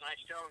 And I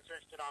still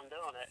insisted on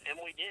doing it,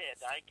 and we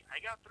did. I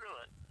got through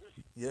it.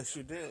 Yes,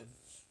 you did.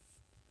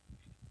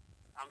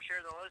 I'm sure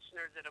the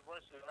listeners that have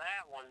listened to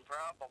that one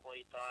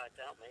probably thought,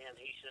 oh man,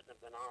 he shouldn't have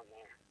been on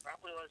there.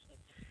 Probably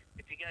listened.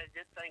 If you guys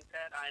did think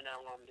that, I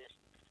know I'm just...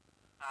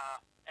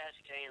 ask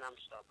Kane, I'm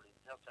stubborn.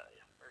 He'll tell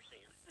you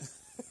firsthand.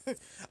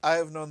 I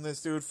have known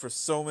this dude for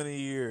so many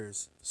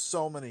years.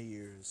 So many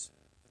years.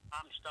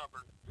 I'm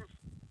stubborn.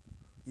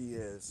 He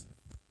is.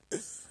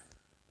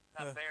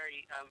 I'm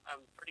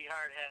pretty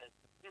hard-headed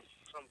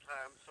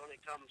sometimes when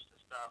it comes to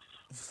stuff.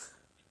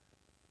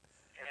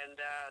 And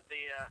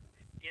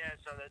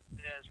so that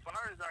as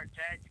far as the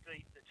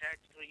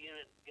tactical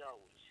unit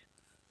goes,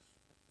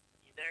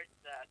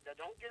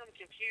 don't get them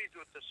confused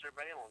with the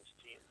surveillance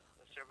team.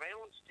 The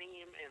surveillance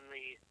team and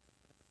the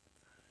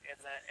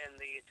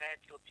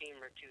tactical team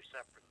are two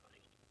separate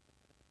things.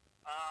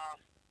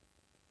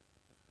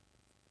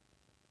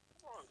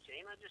 Hold on,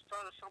 Jane. I just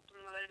thought of something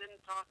that I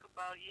didn't talk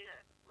about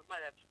yet. We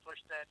might have to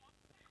push that.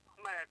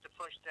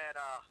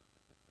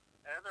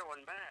 Other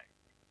one back.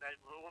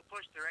 We'll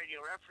push the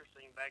radio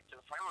referencing back to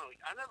the following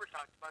week. I never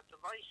talked about the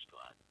Vice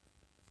Squad.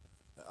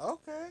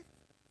 Okay.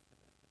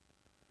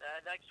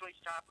 Next week's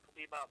topic will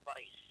be about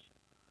Vice.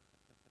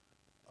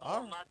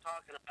 I'm not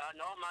talking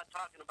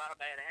about a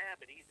bad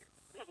habit either.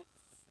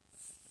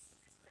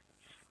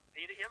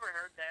 You ever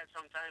heard that?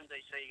 Sometimes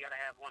they say you got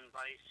to have one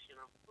vice,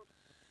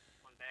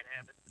 one bad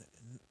habit.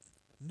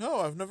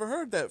 No, I've never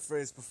heard that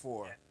phrase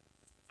before. Yeah.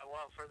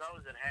 Well, for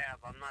those that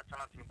have, I'm not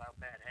talking about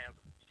bad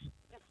habits.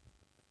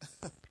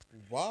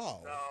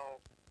 Wow.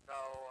 So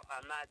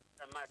I'm not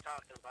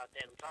talking about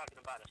that. I'm talking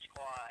about a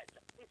squad.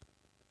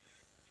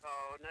 So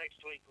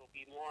next week will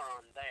be more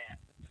on that.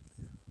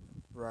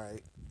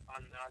 Right.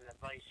 On the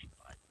Vice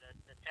Squad.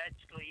 The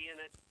tactical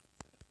unit.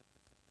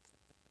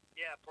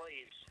 Yeah,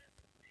 please.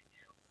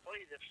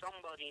 Please, if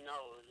somebody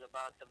knows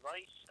about the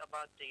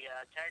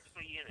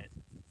tactical unit,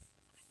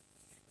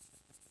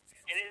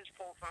 it is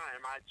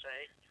full-time, I'd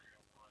say.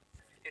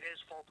 It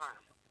is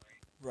full-time.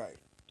 Right.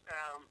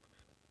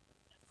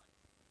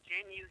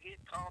 Can you get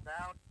called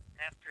out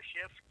after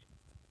shift?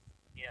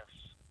 Yes.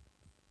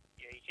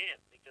 Yeah, you can,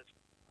 because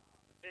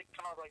big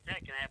calls like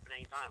that can happen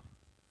anytime.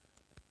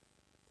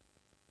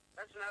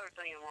 That's another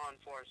thing in law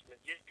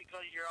enforcement. Just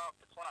because you're off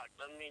the clock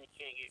doesn't mean you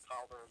can't get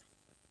called on.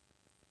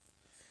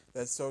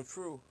 That's so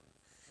true.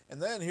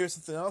 And then here's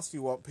something else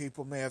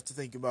people may have to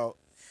think about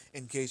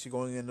in case you're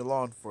going into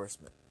law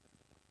enforcement.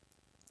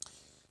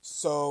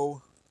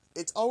 So,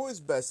 it's always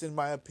best, in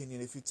my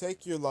opinion, if you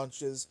take your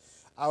lunches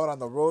out on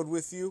the road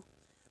with you,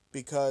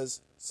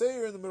 because say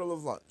you're in the middle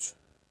of lunch.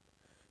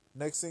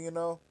 Next thing you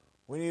know,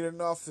 we need an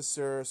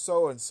officer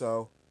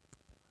so-and-so,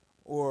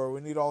 or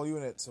we need all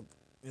units.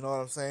 You know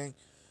what I'm saying?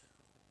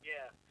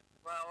 Yeah.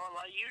 Well,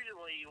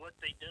 usually what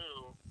they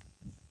do,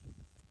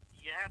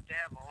 you have to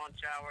have a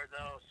lunch hour,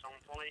 though, at some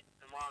point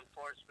in law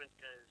enforcement,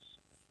 because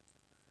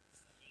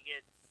you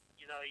get,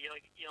 you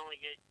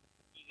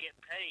get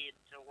paid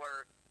to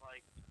work,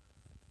 like,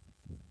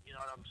 you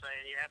know what I'm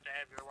saying? You have to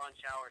have your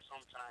lunch hour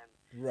sometime.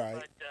 Right.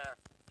 But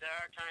there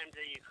are times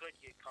that you could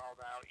get called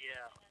out,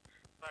 yeah.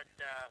 But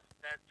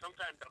that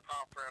sometimes they'll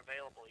call for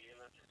available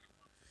units.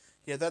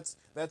 Yeah, that's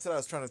what I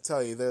was trying to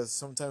tell you. There's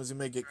sometimes you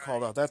may get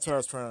called out. That's what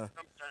I was trying to...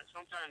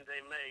 Sometimes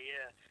they may,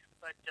 yeah.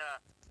 But a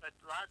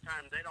lot of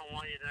times they don't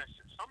want you to.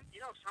 Some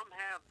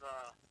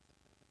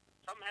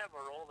have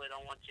a rule they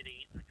don't want you to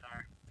eat in the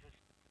car.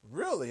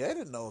 Really? I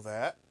didn't know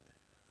that.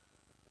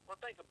 Well,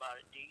 think about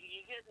it.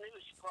 You get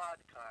new squad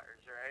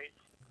cars, right?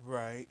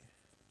 Right.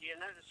 Do you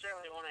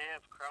necessarily want to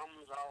have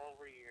crumbs all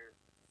over your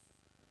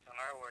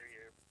car where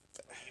you've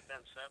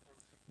been sitting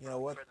You know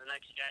what? for the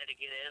next guy to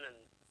get in and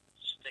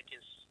stick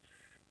his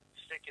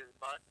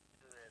butt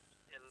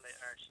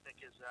or stick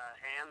his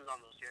hands on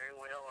the steering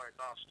wheel or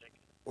golf stick?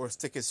 Or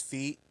stick his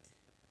feet.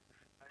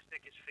 I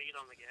stick his feet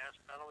on the gas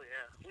pedal,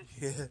 yeah.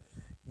 Yeah.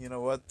 You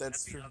know what?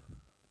 That's true.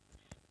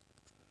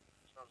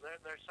 So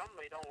there's some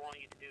they don't want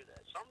you to do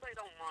that. Some they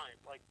don't mind.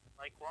 Like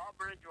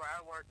Wallbridge where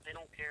I work, they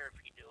don't care if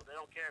you do. They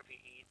don't care if you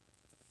eat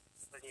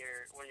when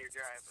you're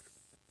driving.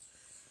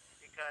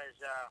 Because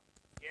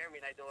Jeremy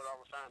and I do it all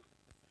the time.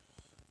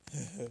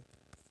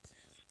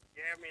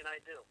 Jeremy and I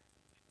do.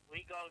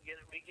 We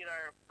get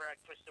our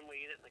breakfast and we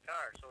eat it in the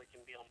car so we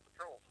can be on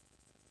patrol.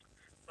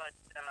 But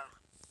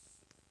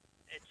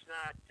it's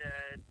not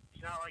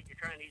like you're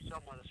trying to eat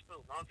something with a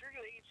spoon. Now, if you're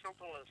going to eat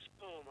something with a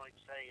spoon, like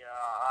say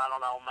I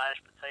don't know,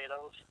 mashed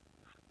potatoes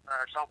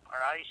or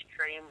ice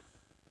cream,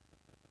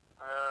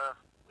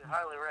 we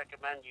highly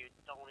recommend you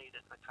don't eat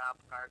it in the cop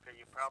car because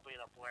you probably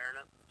end up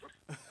wearing it.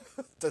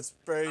 That's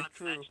very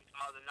true.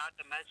 Not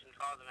to mention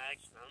cause an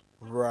accident.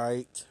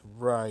 Right.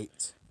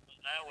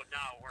 That would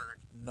not work.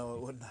 No,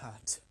 it would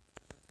not.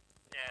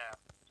 Yeah.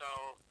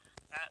 So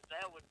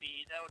that would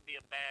be a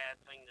bad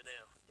thing to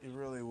do. It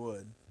really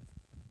would.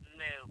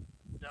 No,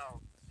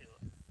 don't do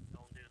it.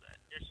 Don't do that.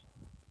 Just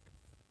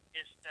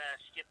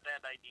skip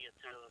that idea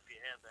too if you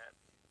have that.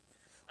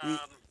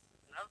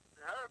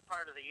 Another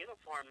part of the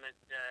uniform that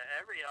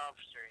every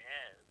officer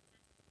has.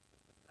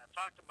 I've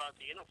talked about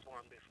the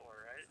uniform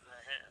before, right?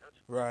 I have.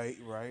 Right.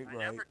 I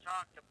never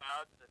talked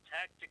about the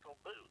tactical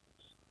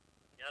boots.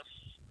 Yes,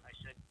 I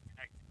said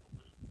tactical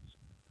boots.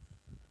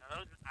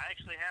 Now, I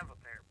actually have a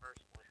pair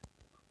personally.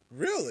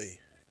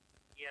 Really?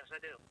 Yes, I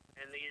do.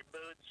 And these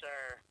boots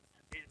are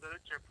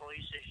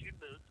police issued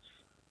boots.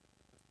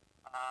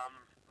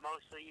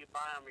 Mostly you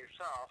buy them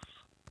yourself,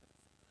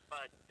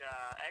 but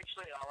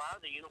actually a lot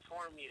of the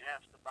uniform you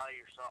have to buy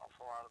yourself.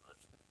 A lot of it.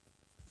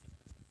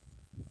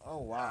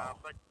 Oh wow.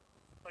 But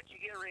you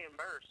get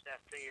reimbursed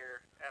after you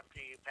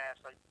pass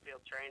like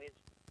field training.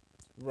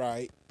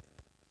 Right.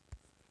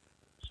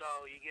 So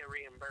you get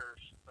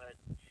reimbursed, but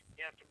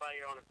you have to buy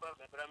your own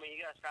equipment. But I mean,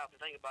 you got to stop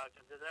and think about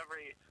it because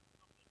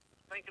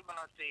think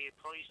about the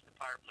police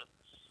departments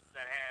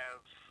that have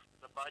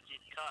the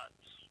budget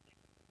cuts.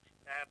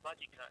 They have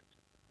budget cuts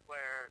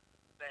where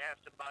they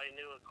have to buy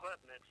new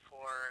equipment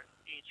for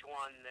each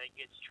one that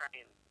gets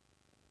trained.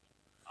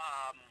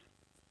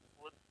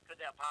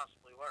 Could that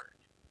possibly work?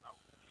 No.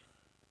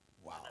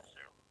 Wow. Not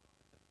necessarily.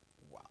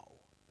 Wow.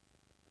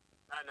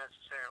 Not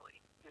necessarily.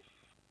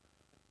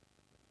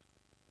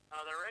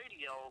 The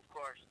radio, of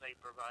course, they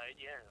provide,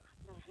 yeah.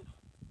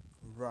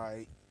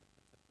 Right.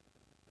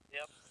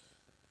 Yep.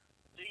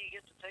 Do you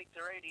get to take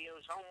the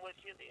radios home with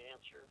you? The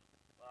answer,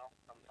 well,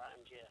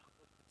 sometimes, yeah.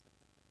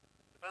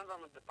 Depends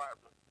on the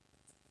department.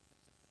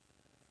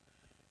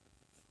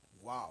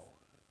 Wow.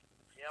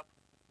 Yep.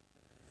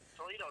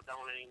 Toledo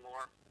don't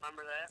anymore.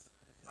 Remember that?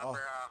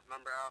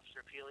 Remember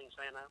Officer Feeling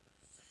saying that?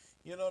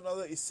 You know, now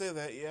that you say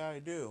that, yeah, I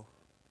do.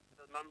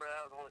 Remember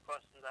that was one of the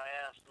questions I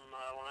asked him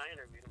when I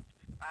interviewed him.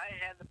 I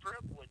had the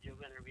privilege of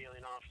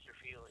interviewing Officer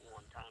Feeling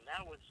one time.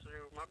 That was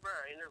through, remember,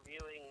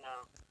 interviewing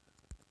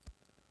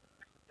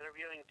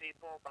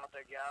people about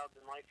their jobs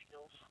and life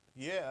skills?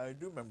 Yeah, I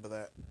do remember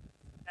that.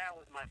 That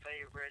was my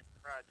favorite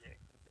project.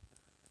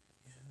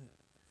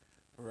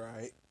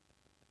 Right.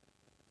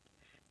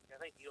 I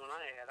think you and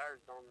I had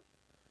ours done,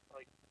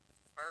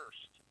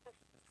 first.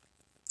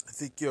 I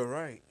think you're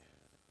right.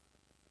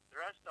 The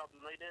rest of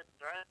them,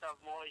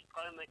 always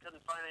claimed they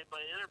couldn't find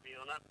anybody to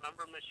interview. And I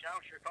remember Miss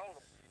Schauscher told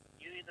them,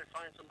 you either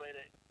find somebody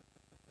to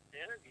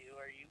interview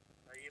or you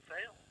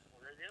fail.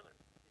 One or the other.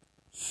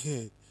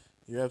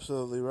 You're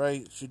absolutely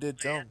right. She did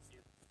tell him.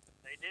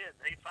 They did.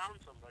 They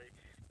found somebody.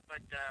 But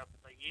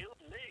you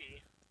and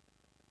me,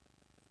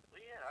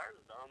 we had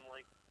ours done.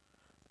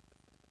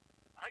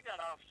 I got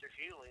Officer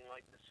Fueling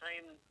the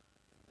same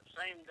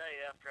day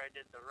after I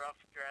did the rough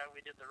draft.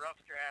 We did the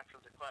rough draft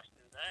of the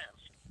questions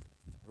asked.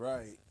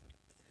 Right.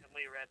 And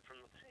we read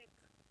from the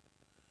paper.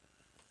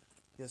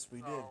 Yes,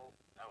 we did.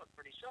 That was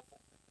pretty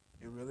simple.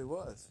 It really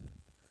was.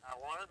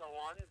 One of the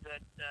ones that,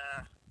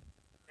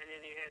 and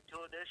then you had two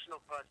additional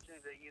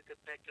questions that you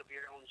could pick of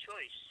your own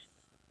choice.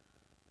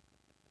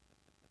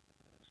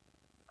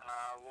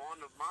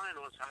 One of mine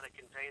was how to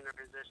contain a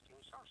resisting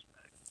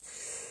suspect.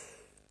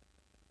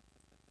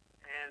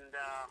 And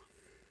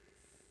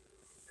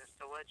just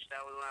to which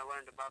that was when I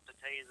learned about the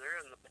taser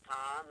and the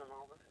baton and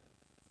all that.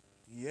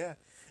 Yeah,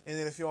 and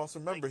then if you also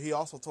remember, he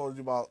also told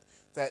you about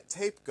that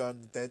tape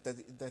gun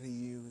that he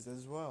used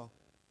as well.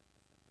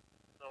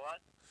 The what?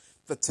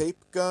 The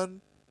tape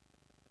gun?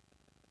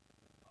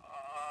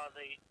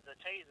 The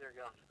taser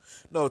gun.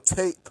 No,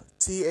 tape.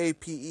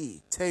 Tape.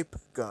 Tape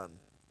gun.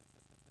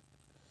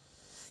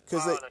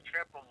 Cause Oh, the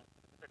trip 'em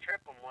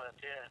with,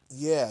 yeah.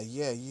 Yeah.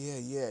 Yeah,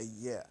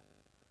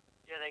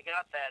 they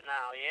got that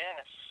now,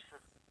 yes.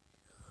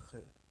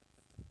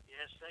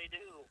 Yes, they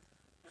do.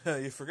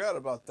 You forgot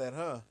about that,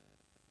 huh?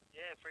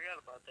 Yeah, I forgot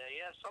about that.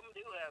 Yeah, some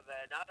do have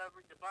that. Not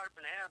every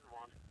department has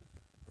one,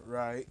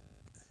 Right.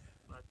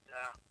 but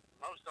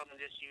most of them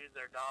just use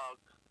their dog.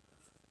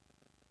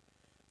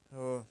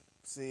 Oh,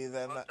 see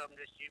that. Most of them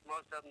just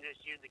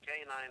use the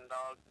canine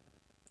dog.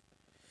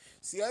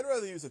 See, I'd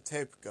rather use a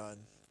tape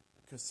gun,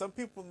 because some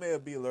people may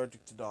be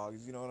allergic to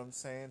dogs. You know what I'm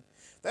saying?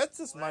 That's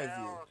just my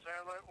view. If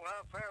they're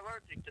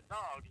allergic to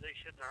dogs, they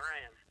shouldn't have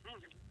ran.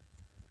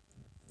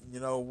 You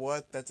know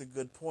what? That's a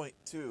good point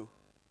too.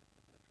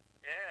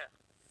 Yeah.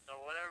 So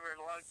whatever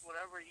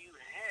you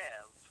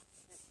have,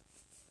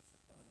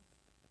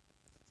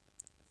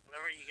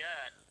 whatever you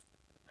got,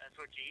 that's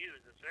what you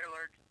use. If they're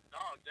allergic to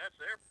dogs, that's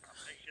their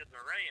problem. They shouldn't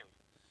have ran.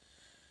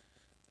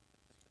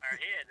 Or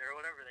hit, or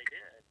whatever they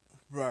did.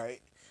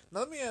 Right.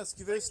 Now let me ask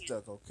you this,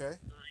 Doug. Okay.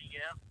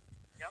 Yeah.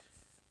 Yep.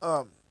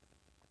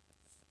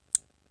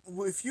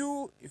 If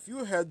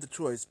you had the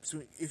choice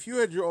between, if you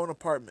had your own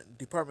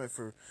department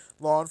for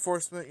law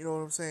enforcement, you know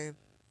what I'm saying?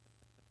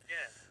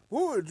 Yeah.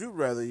 What would you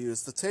rather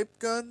use, the tape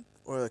gun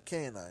or the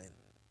canine?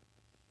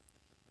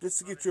 Just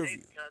to get your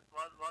view.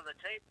 Well, the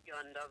tape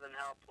gun doesn't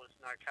help with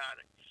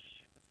narcotics.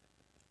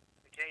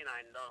 The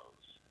canine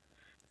does.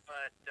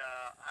 But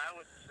I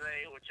would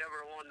say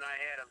whichever one I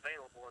had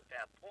available at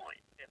that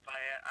point. If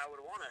I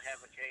would want to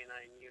have a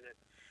canine unit,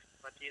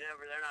 but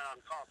they're not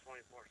on call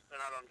 24. They're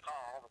not on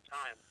call all the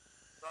time.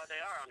 Well,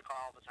 they are on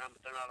call all the time, but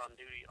they're not on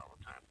duty all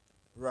the time.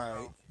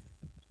 Right. So,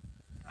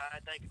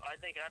 I think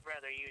I'd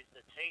rather use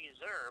the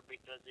taser,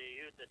 because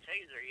you use the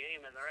taser, you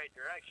aim in the right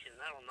direction,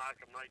 that'll knock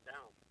them right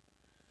down.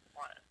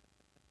 What?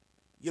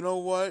 You know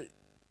what?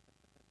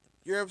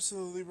 You're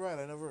absolutely right.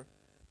 I never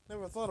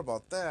thought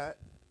about that.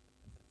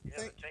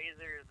 Yeah, the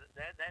taser,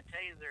 that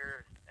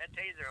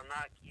taser will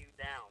knock you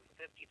down.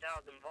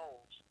 50,000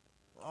 volts.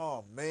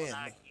 Oh man. Will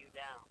knock you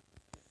down.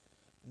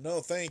 No,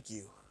 thank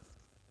you.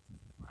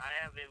 I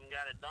haven't even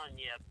got it done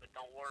yet, but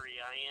don't worry,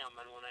 I am,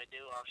 and when I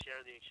do, I'll share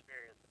the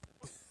experience.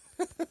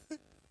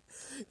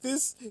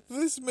 This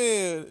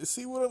man,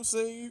 see what I'm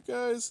saying, you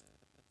guys?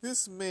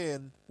 This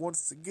man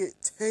wants to get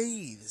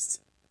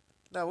tased.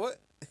 Now what?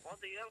 Well,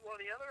 the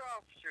other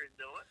officers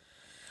do it.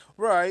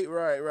 Right.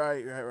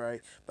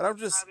 But I'm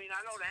just. I mean,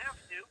 I don't have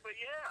to, but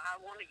yeah, I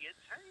want to get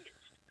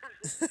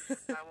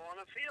tased. I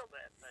want to feel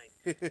that thing.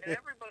 And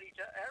everybody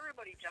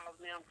tells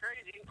me I'm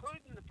crazy,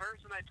 including the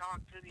person I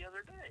talked to the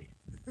other day.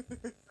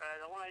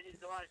 The one I was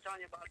telling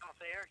you about off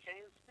the air,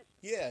 Kane.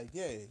 Yeah.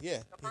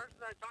 The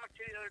person I talked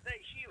to the other day,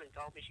 she even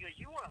told me, she goes,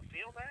 "You want to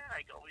feel that?"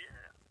 I go,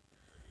 "Yeah."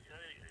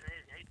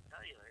 I hate to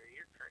tell you, Larry,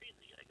 you're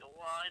crazy. I go,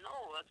 "Well, I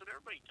know. That's what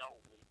everybody told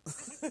me."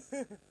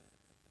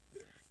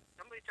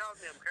 Somebody tells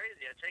me I'm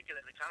crazy, I take it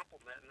as a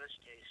compliment in this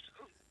case.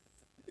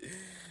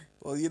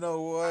 Well, you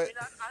know what?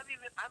 I mean,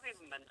 I've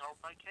even been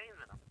told by Kane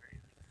that I'm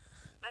crazy.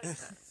 Many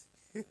times.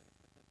 Hey,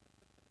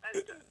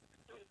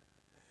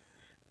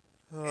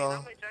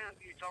 how many times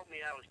have you told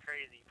me I was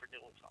crazy for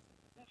doing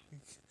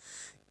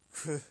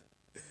something?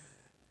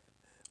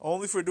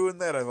 Only for doing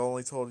that, I've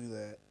only told you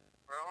that.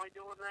 For only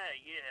doing that,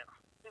 yeah.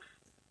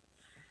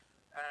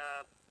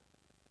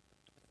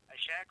 I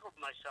shackled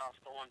myself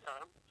the one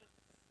time.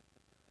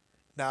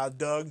 Now,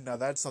 Doug,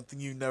 that's something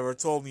you never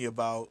told me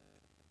about.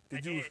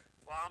 Did you?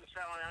 Well, I'm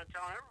telling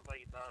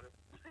everybody about it.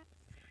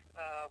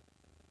 I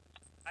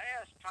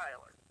asked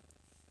Tyler.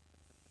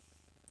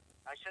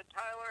 I said,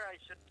 Tyler,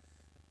 you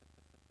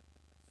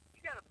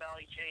got a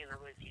belly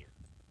chainer with you?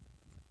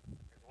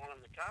 There's one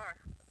in the car.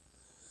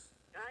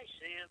 Can I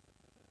see it?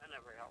 I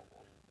never held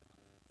one.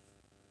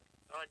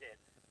 So I did.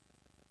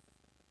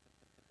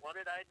 What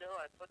did I do?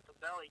 I put the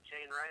belly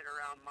chain right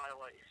around my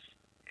waist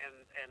and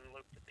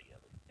looped it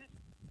together.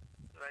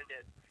 What I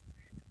did.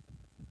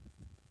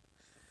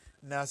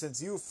 Now, since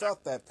you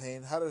felt that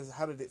pain, how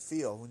did it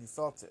feel when you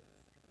felt it?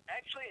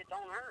 Actually, it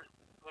don't hurt.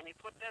 When you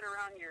put that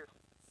around it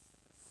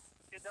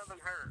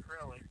doesn't hurt,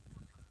 really.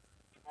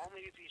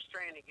 Only if you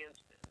strain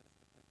against it.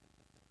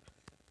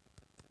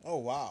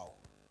 Oh, wow.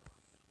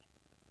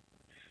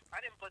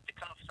 I didn't put the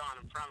cuffs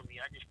on in front of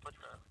me. I just put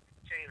the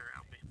chain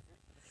around me.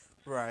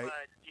 Right.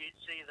 But you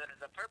see,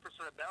 the purpose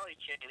of the belly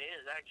chain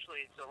is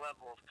actually it's a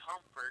level of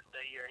comfort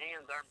that your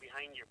hands aren't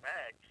behind your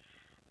back.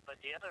 But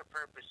the other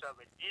purpose of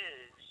it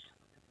is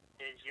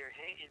your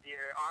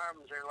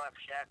arms are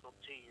left shackled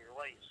to your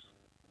waist.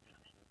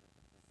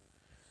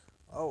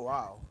 Oh,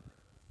 wow.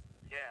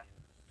 Yeah.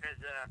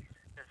 Because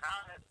how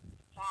it's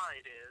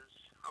applied is,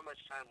 how much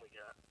time we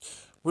got?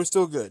 We're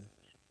still good.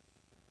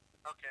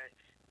 Okay.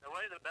 The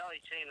way the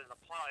belly chain is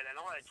applied, I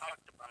know I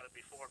talked about it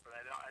before, but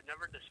I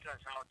never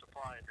discussed how it's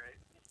applied, right?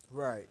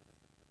 Right.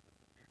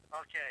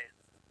 Okay.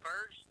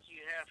 First,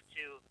 you have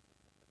to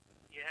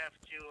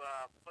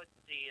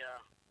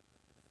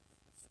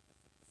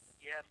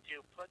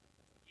put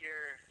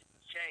your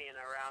chain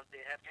around. You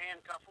have to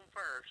handcuff them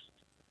first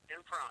in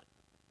front,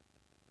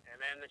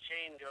 and then the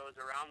chain goes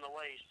around the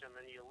waist, and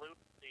then you loop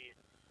the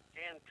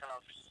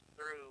handcuffs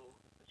through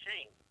the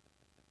chain.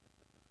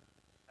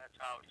 That's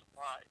how it's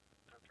applied.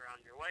 It's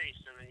around your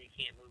waist, and then you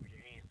can't move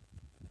your hand.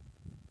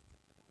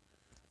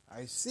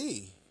 I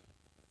see.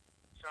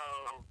 So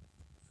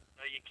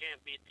you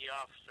can't beat the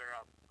officer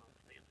up.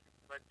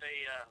 But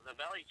the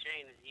belly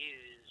chain is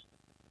used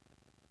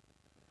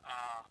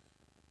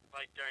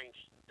like during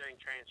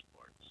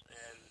transports,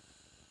 and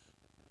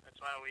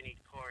that's why we need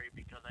Corey,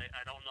 because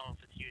I don't know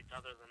if it's used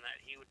other than that.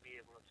 He would be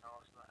able to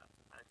tell us that.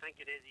 I think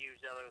it is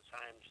used other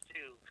times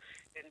too,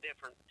 in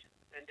different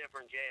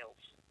jails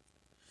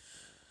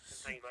and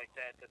things like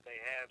that they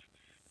have.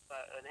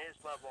 But in his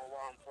level of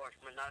law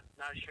enforcement,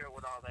 not sure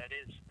what all that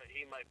is, but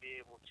he might be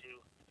able to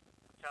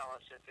tell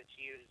us if it's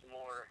used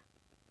more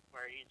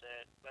where he's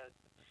at, but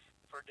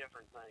for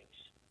different things.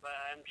 But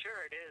I'm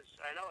sure it is.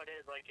 I know it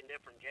is, like in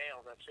different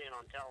jails. I've seen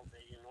on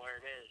television where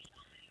it is.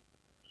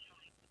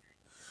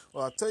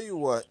 Well, I'll tell you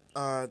what.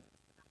 I'm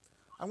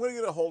gonna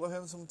get a hold of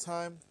him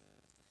sometime,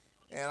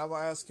 and I'm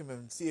gonna ask him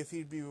and see if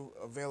he'd be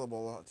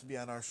available to be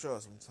on our show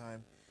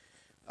sometime.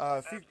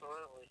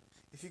 Absolutely.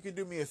 If you could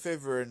do me a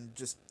favor and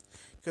just,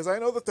 because I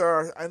know that there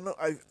are,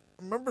 I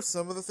remember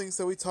some of the things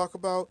that we talk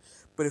about,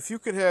 but if you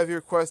could have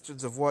your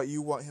questions of what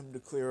you want him to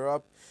clear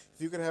up,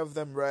 if you could have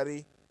them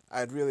ready,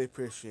 I'd really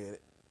appreciate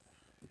it.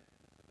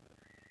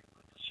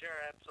 Sure,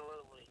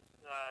 absolutely.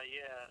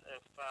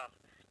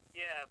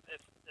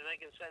 If they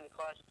can send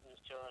questions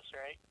to us,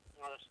 right?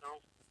 Let us know.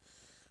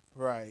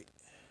 Right.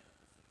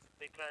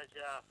 Because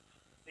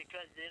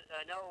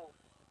I know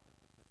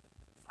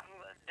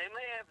they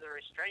may have the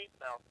restraint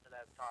belt that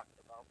I've talked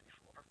about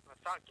before.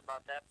 I've talked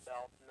about that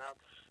belt. Now,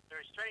 the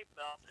restraint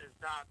belt is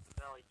not the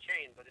belly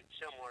chain, but it's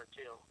similar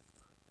too.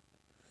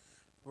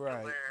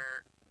 Right.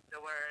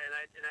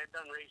 And I've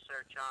done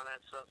research on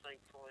it, so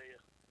thankfully,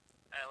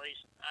 at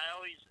least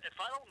if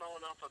I don't know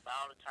enough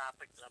about a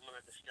topic that I'm going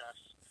to discuss,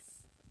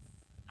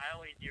 I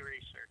always do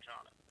research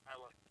on it. I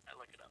look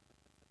it up.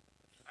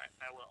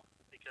 I will,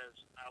 because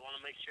I want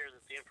to make sure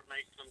that the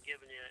information I'm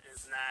giving you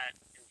is not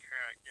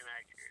incorrect and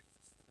accurate.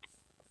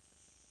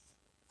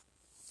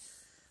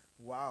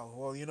 Wow.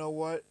 Well, you know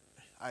what?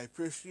 I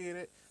appreciate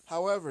it.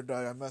 However,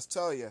 Doug, I must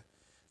tell you,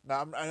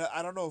 now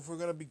I don't know if we're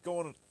gonna be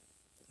going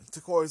to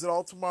Corey's at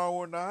all tomorrow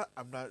or not.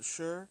 I'm not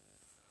sure.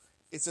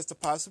 It's just a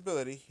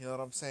possibility. You know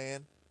what I'm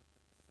saying?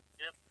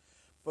 Yep.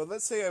 But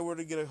let's say I were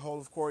to get a hold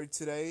of Corey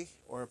today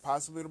or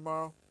possibly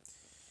tomorrow,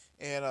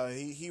 and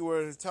he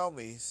were to tell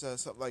me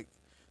something like,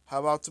 "How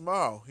about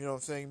tomorrow?" You know what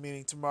I'm saying?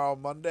 Meaning tomorrow,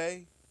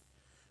 Monday,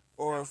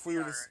 or if we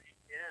were to,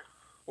 Yeah.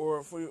 or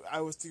if I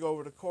was to go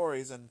over to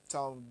Corey's and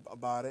tell him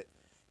about it,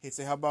 he'd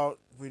say, "How about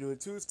we do it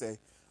Tuesday?"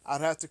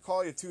 I'd have to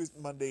call you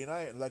Monday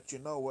night and let you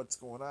know what's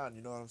going on.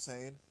 You know what I'm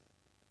saying?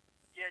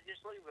 Yeah,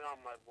 just leave it on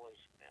my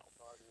voicemail,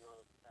 so I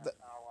know That,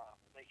 I'll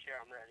make sure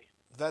I'm ready.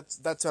 that's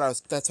what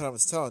I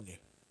was telling you.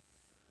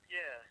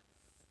 Yeah.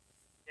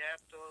 Yeah,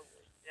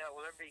 absolutely. Yeah,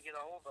 whenever you get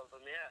a hold of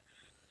them, yeah.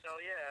 So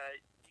yeah,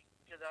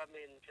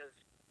 because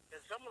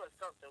some of the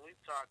stuff that we've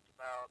talked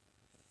about,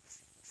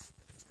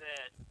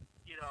 that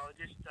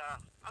just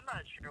I'm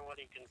not sure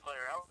what he can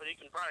clear out, but he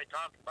can probably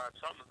talk about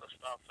some of the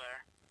stuff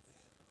there.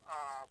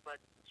 But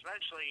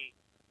especially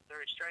the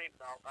restraint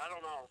belt, I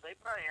don't know. They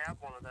probably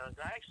have one of those.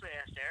 I actually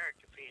asked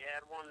Eric if he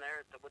had one there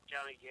at the Wood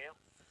County Jail.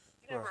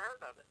 He never heard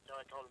of it until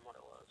I told him what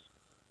it was.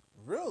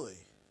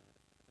 Really?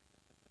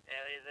 Yeah,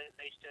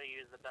 they still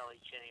use the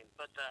belly chain,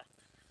 but the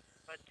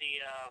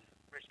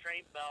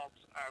restraint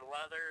belts are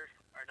leather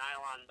or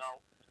nylon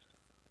belts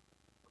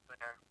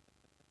there.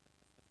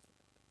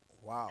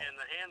 Wow. And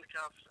the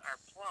handcuffs are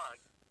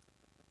plugged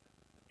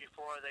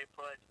before they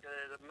put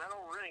the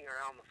metal ring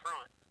around the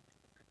front,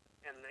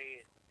 and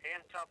the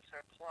handcuffs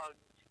are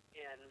plugged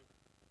in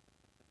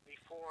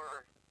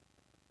before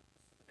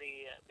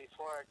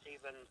it's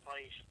even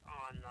placed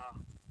on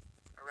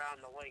around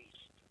the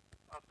waist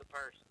of the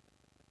person.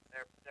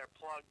 They're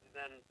plugged and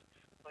then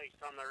placed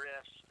on the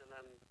wrist and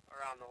then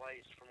around the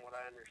waist, from what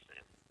I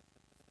understand.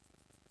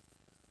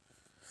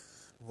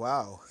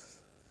 Wow.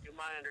 To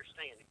my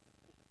understanding.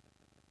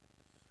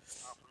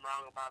 If I'm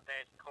wrong about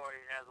that,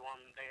 Corey has one.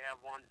 They have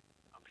one.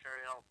 I'm sure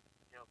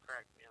he'll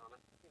correct me on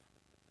it.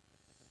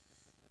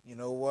 You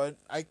know what?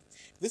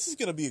 This is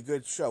gonna be a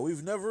good show.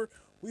 We've never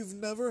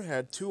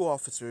had two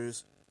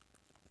officers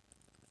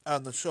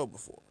on the show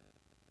before.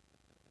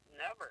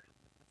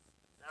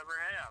 Never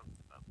have,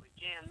 but we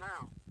can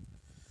now.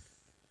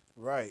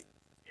 Right.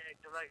 Yeah,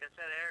 because like I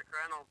said, Eric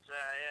Reynolds,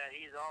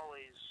 he's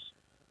always,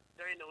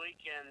 during the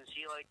weekends,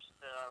 he likes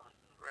to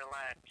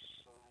relax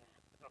and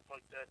stuff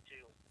like that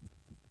too.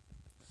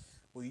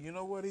 Well, you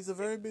know what? He's a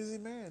very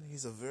busy man.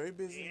 He's a very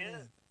busy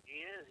man.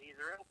 He is. He's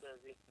real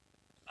busy.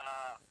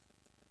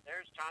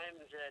 There's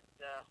times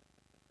that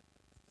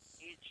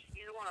he's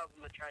one of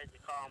them that tries to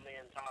call me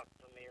and talk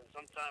to me, and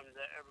sometimes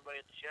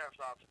everybody at the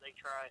sheriff's office, they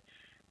try,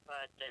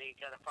 but you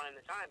got to find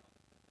the time,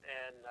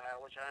 and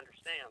which I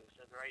understand,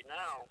 because right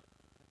now,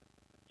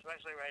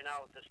 especially right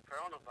now with this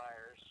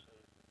coronavirus,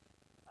 and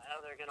I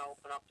know they're going to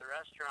open up the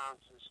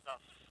restaurants and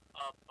stuff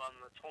up on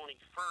the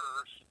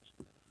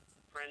 21st,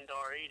 for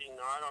indoor eating.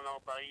 Now, I don't know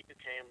about you,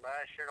 Kane, but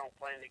I sure don't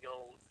plan to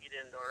go eat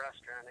indoor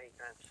restaurant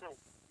anytime soon.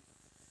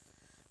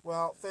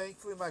 Well,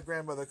 thankfully, my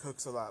grandmother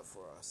cooks a lot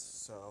for us,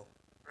 so.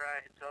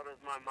 Right, so does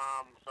my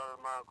mom, so does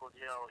my Uncle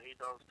Joe. He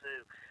does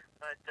too.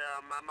 But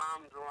my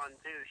mom's one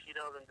too. She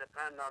doesn't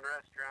depend on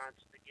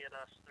restaurants to get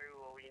us through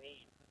what we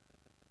need.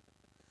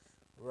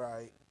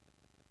 Right.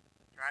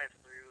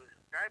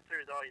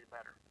 Drive-through is always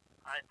better.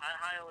 I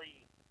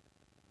highly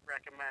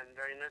recommend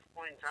during this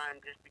point in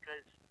time, just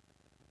because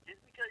you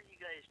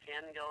guys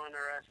can go in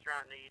a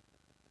restaurant and eat,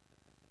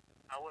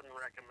 I wouldn't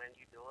recommend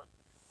you do it.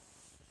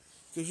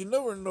 Because you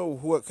never know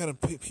what kind of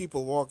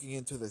people walking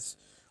into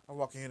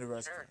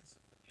restaurants. Sure.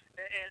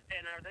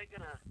 And are they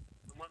gonna?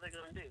 What are they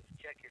gonna do?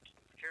 Check your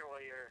temperature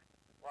while you're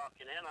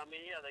walking in? I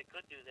mean, yeah, they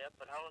could do that,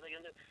 but how are they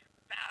gonna do?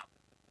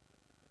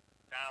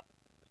 Stop,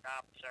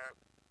 sir.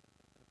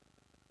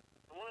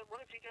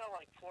 What if you got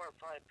like 4 or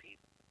 5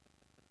 people?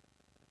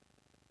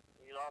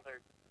 You get all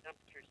their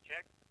temperatures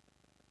checked.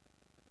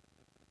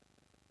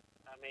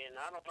 I mean,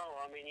 I don't know.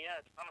 I mean, yeah,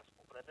 it's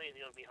possible, but I think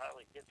it's gonna be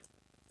highly different.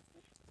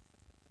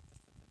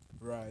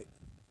 Right.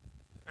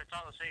 That's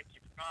all the safety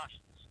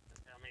precautions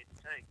that they'll need to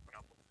take,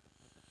 probably.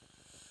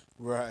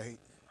 Right.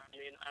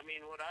 I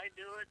mean, would I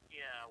do it?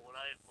 Yeah. Would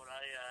I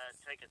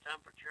take a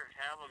temperature?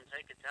 Have them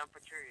take a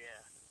temperature? Yeah.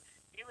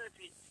 Even if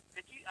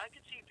I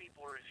could see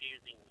people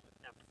refusing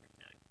temperature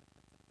check,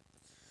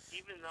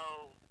 even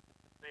though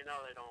they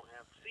know they don't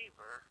have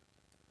fever.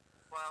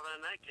 Well,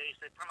 then in that case,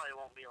 they probably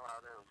won't be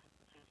allowed in.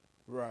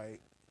 Right.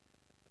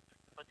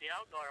 But the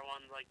outdoor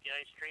ones, like the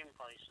ice cream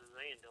places,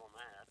 they ain't doing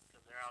that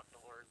because they're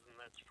outdoors, and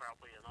that's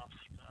probably enough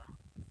to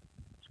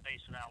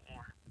space it out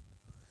more.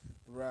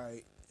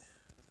 Right.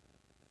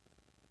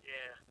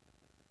 Yeah.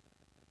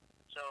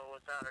 So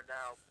without a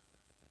doubt,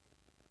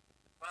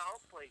 well,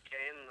 hopefully,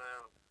 Kane,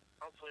 you'll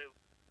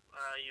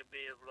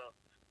be able to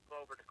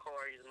go over to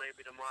Corey's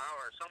maybe tomorrow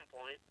or some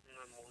point, and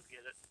then we'll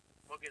get it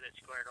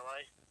squared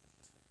away.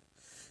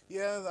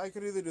 Yeah, I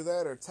could either do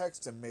that or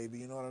text him maybe,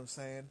 you know what I'm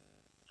saying?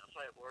 That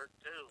might work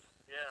too.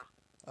 Yeah.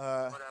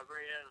 Whatever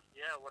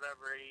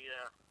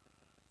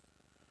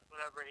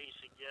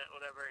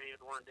he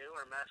would want to do,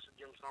 or message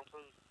him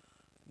something.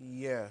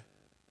 Yeah.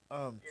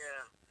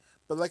 Yeah.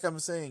 But like I'm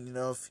saying, you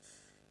know,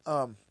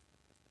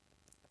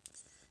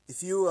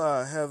 if you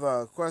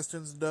have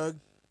questions, Doug,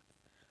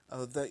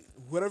 that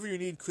whatever you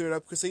need cleared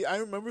up, because I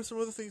remember some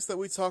of the things that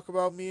we talk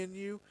about, me and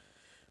you,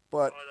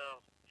 but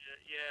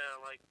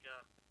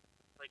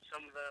like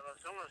some of the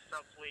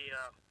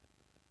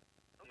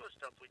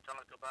stuff we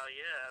talk about.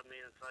 Yeah, I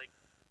mean, it's like,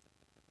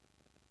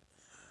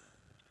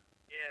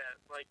 yeah,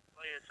 like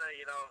I say,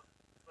 you know,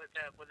 with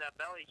that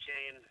belly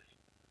chain,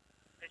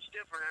 it's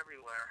different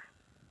everywhere.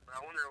 But I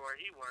wonder where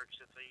he works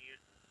if they use.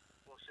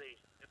 We'll see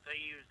if they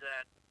use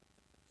that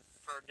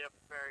for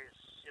various,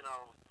 you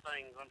know,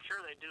 things. I'm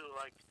sure they do.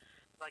 Like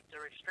the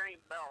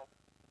restraint belt.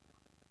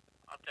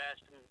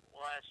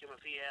 We'll ask him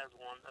if he has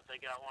one. If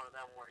they got one of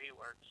them where he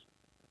works.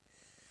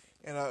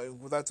 And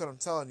that's what I'm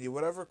telling you.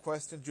 Whatever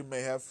questions you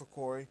may have for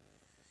Corey,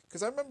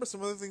 because I remember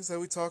some other things that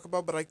we talk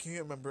about, but I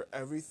can't remember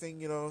everything.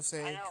 You know what I'm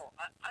saying? I know.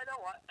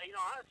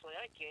 Honestly,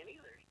 I can't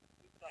either.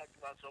 We talked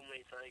about so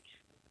many things.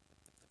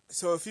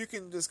 So if you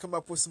can just come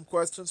up with some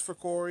questions for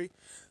Corey,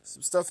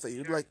 some stuff that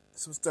you'd like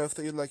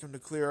him to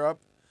clear up,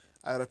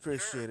 I'd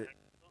appreciate it.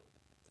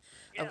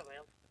 Yeah,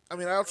 man. I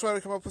mean, I'll try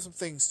to come up with some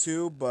things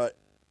too, but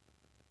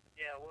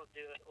yeah, we'll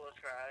do it. We'll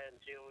try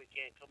and see what we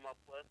can come up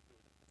with.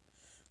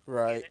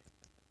 Right.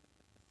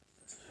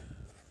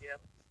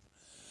 Yep.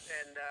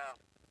 And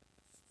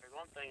there's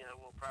one thing that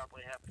we'll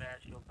probably have to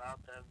ask you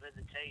about: the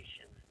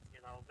visitation.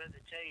 You know,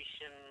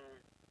 visitation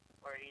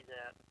where he's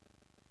at.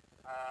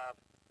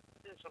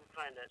 In some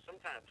kind of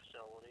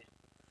facility,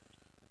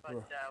 but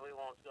we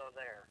won't go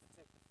there.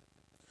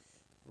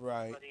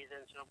 Right. But he's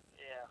in some,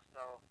 yeah.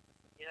 So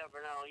you never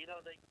know. You know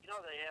they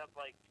have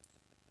like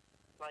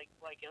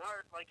in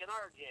our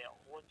jail,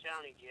 Wood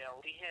County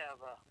Jail, we have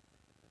a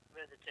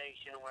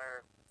visitation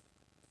where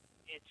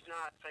it's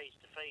not face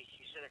to face.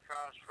 You sit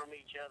across from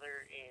each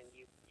other and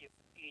you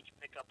each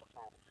pick up a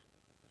phone.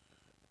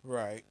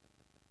 Right.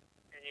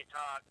 And you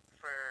talk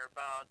for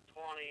about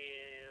 20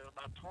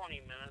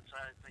 minutes,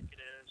 I think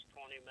it is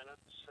 20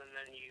 minutes, and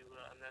then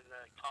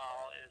the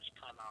call is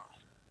cut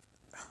off.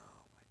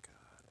 Oh my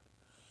God.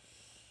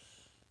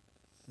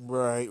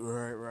 Right. It's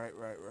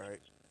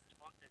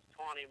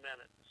 20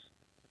 minutes.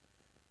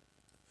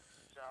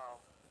 So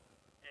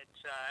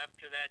it's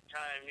after that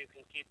time you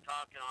can keep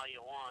talking all you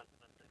want,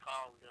 but the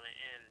call is going to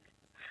end.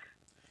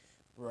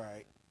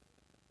 Right.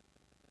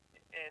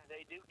 And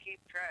they do keep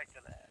track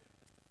of that.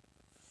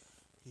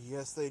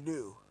 Yes, they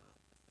do.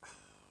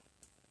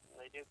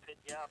 They do a good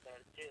job at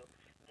it too.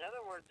 In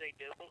other words,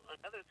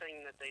 another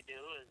thing that they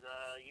do is,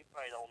 you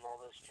probably don't know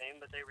this,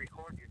 Shane, but they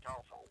record your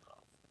telephone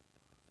call.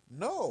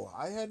 No,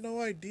 I had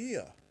no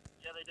idea.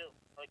 Yeah, they do.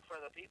 Like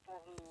for the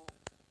people who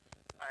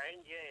are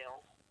in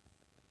jail,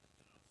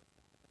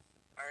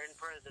 are in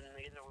prison,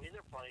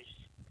 either place,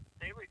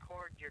 they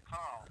record your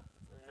call,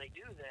 and they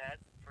do that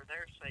for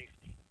their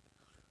safety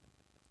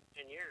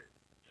and yours.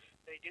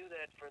 they do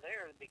that for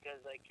theirs because,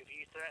 like, if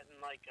you threaten,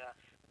 like, a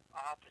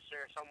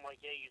officer or something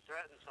like that, you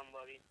threaten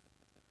somebody,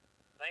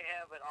 they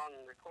have it on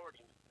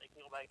recording. They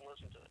can go back and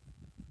listen to it.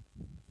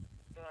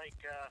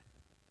 Like,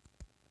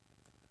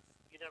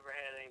 you never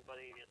had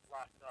anybody get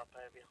locked up,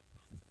 have you?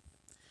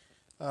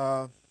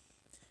 Uh,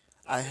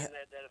 I I mean, ha-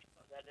 that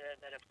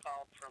have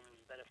called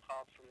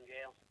from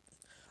jail.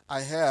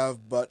 I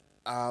have, but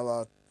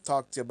I'll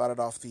talk to you about it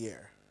off the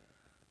air.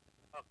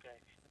 Okay.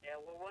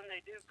 Yeah. Well, when they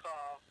do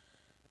call,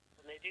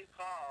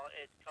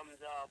 it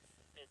comes up.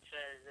 It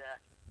says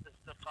this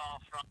is the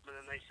call from, and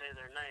then they say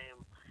their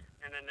name,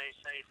 and then they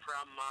say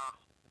from,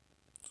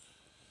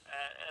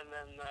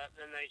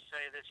 then they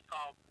say this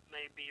call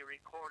may be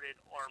recorded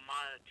or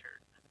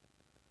monitored,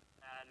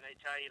 and they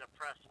tell you to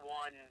press 1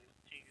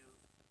 to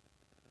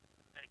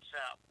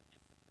accept,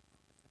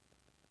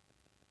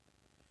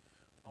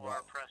 or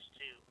Wow. press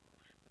 2,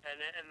 and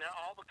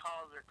all the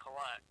calls are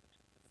collect.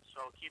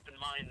 So keep in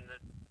mind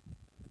that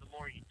the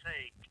more you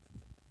take,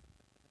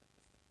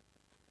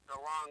 the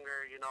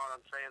longer, you know what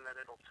I'm saying, that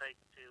it'll take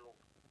to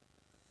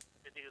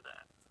do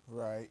that.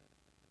 Right.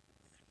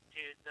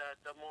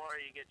 The more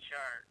you get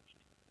charged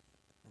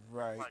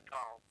Right. by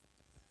call.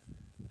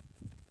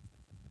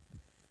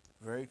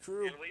 Very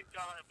true. And we've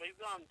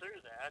gone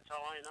through that. That's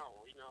all I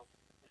know. You know.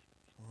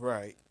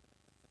 Right.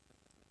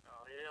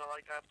 You know,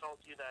 like I've told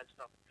you that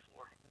stuff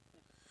before.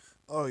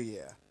 Oh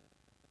yeah.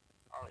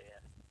 Oh yeah.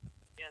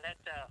 Yeah, that.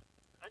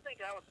 I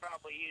think I would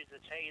probably use a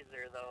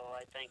taser though.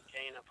 I think,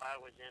 Kane, if I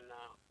was in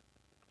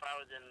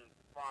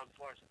law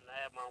enforcement, I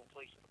have my own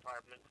police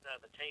department instead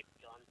of the tape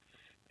gun.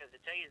 Because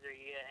the taser,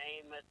 you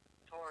aim it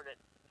toward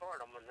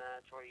them, and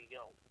that's where you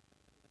go.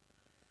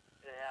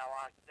 Yeah,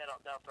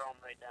 they'll throw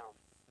them right down.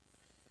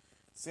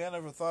 See, I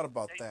never thought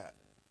about that.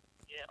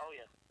 Yeah, oh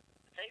yeah.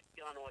 The tape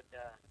gun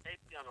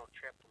will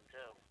trip them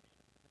too.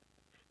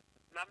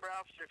 Remember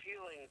Officer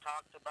Fueling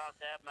talked about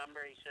that.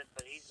 Remember he said,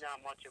 but he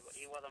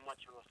wasn't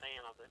much of a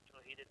fan of it,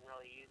 so he didn't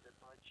really use it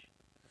much.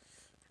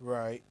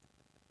 Right.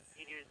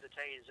 He used the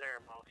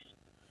taser most.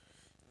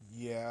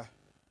 Yeah.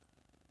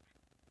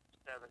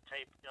 Instead of the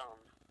tape gun.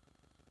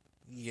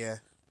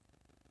 Yeah.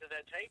 So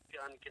that tape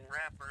gun can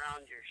wrap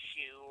around your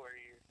shoe or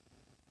your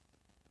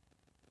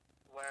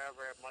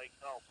wherever it might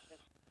go.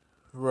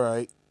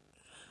 Right.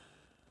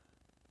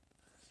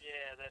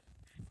 Yeah,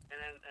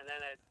 and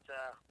then it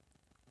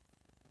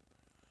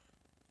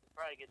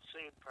probably get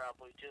sued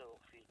probably too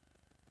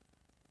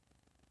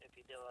if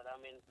you do it. I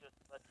mean,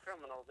 but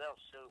criminals, they'll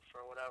sue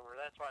for whatever.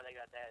 That's why they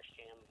got dash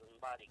cams and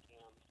body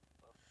cams.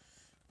 So.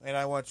 And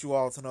I want you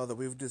all to know that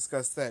we've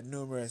discussed that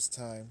numerous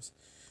times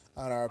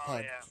on our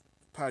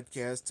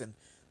podcast, and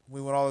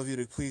we want all of you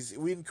to please.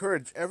 We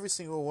encourage every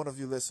single one of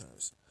you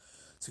listeners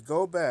to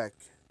go back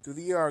to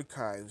the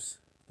archives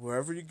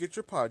wherever you get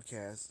your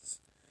podcasts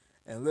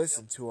and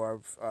listen to our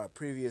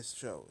previous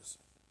shows.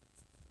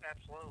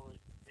 Absolutely.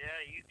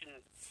 Yeah, you can.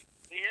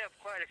 We have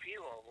quite a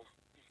few of them.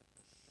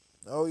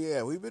 Oh yeah,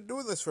 we've been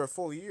doing this for a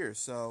full year,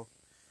 so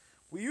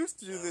we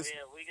used to do this.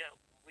 Yeah, we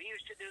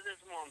used to do this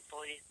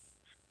monthly,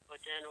 but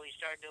then we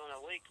started doing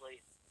it weekly,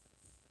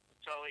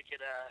 so we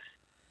could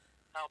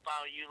help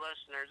out you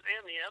listeners.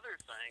 And the other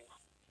thing,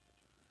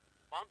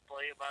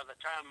 monthly, by the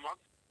time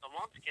the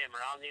month came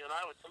around, you and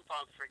I would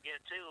sometimes forget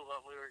too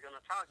what we were going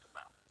to talk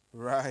about.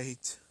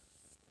 Right.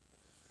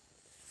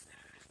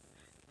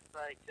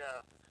 Like,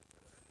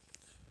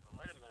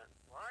 wait a minute,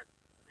 what?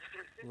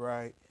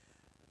 Right.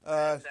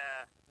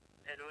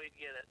 And we'd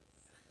get it.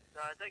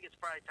 So I think it's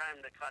probably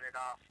time to cut it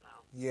off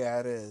now. Yeah,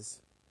 it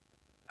is.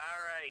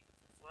 All right.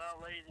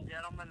 Well, ladies and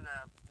gentlemen,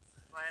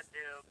 glad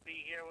to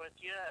be here with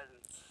you,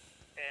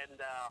 and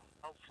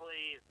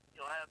hopefully if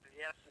you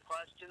have some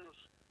questions,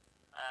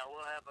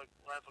 we'll have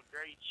a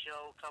great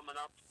show coming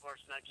up, of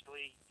course, next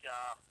week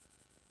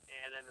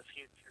and in the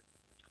future.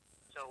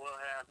 So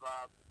we'll have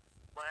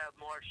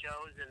more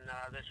shows, and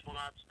this will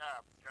not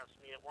stop. Trust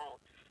me, it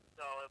won't.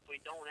 So if we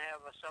don't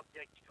have a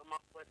subject to come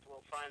up with,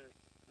 we'll find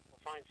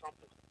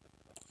something.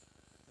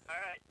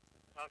 All right.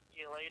 Talk to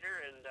you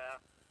later, and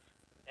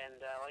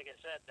like I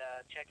said,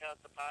 check out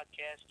the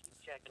podcast. Keep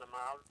checking them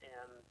out,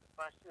 and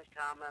questions,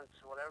 comments,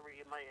 whatever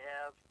you might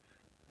have,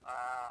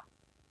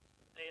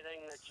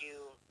 anything that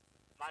you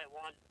might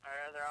want our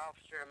other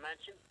officer to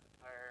mention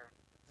or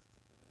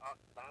talk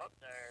about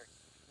or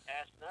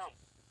ask them.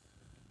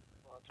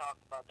 We'll talk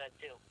about that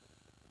too.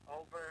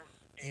 Over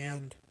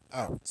And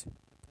out.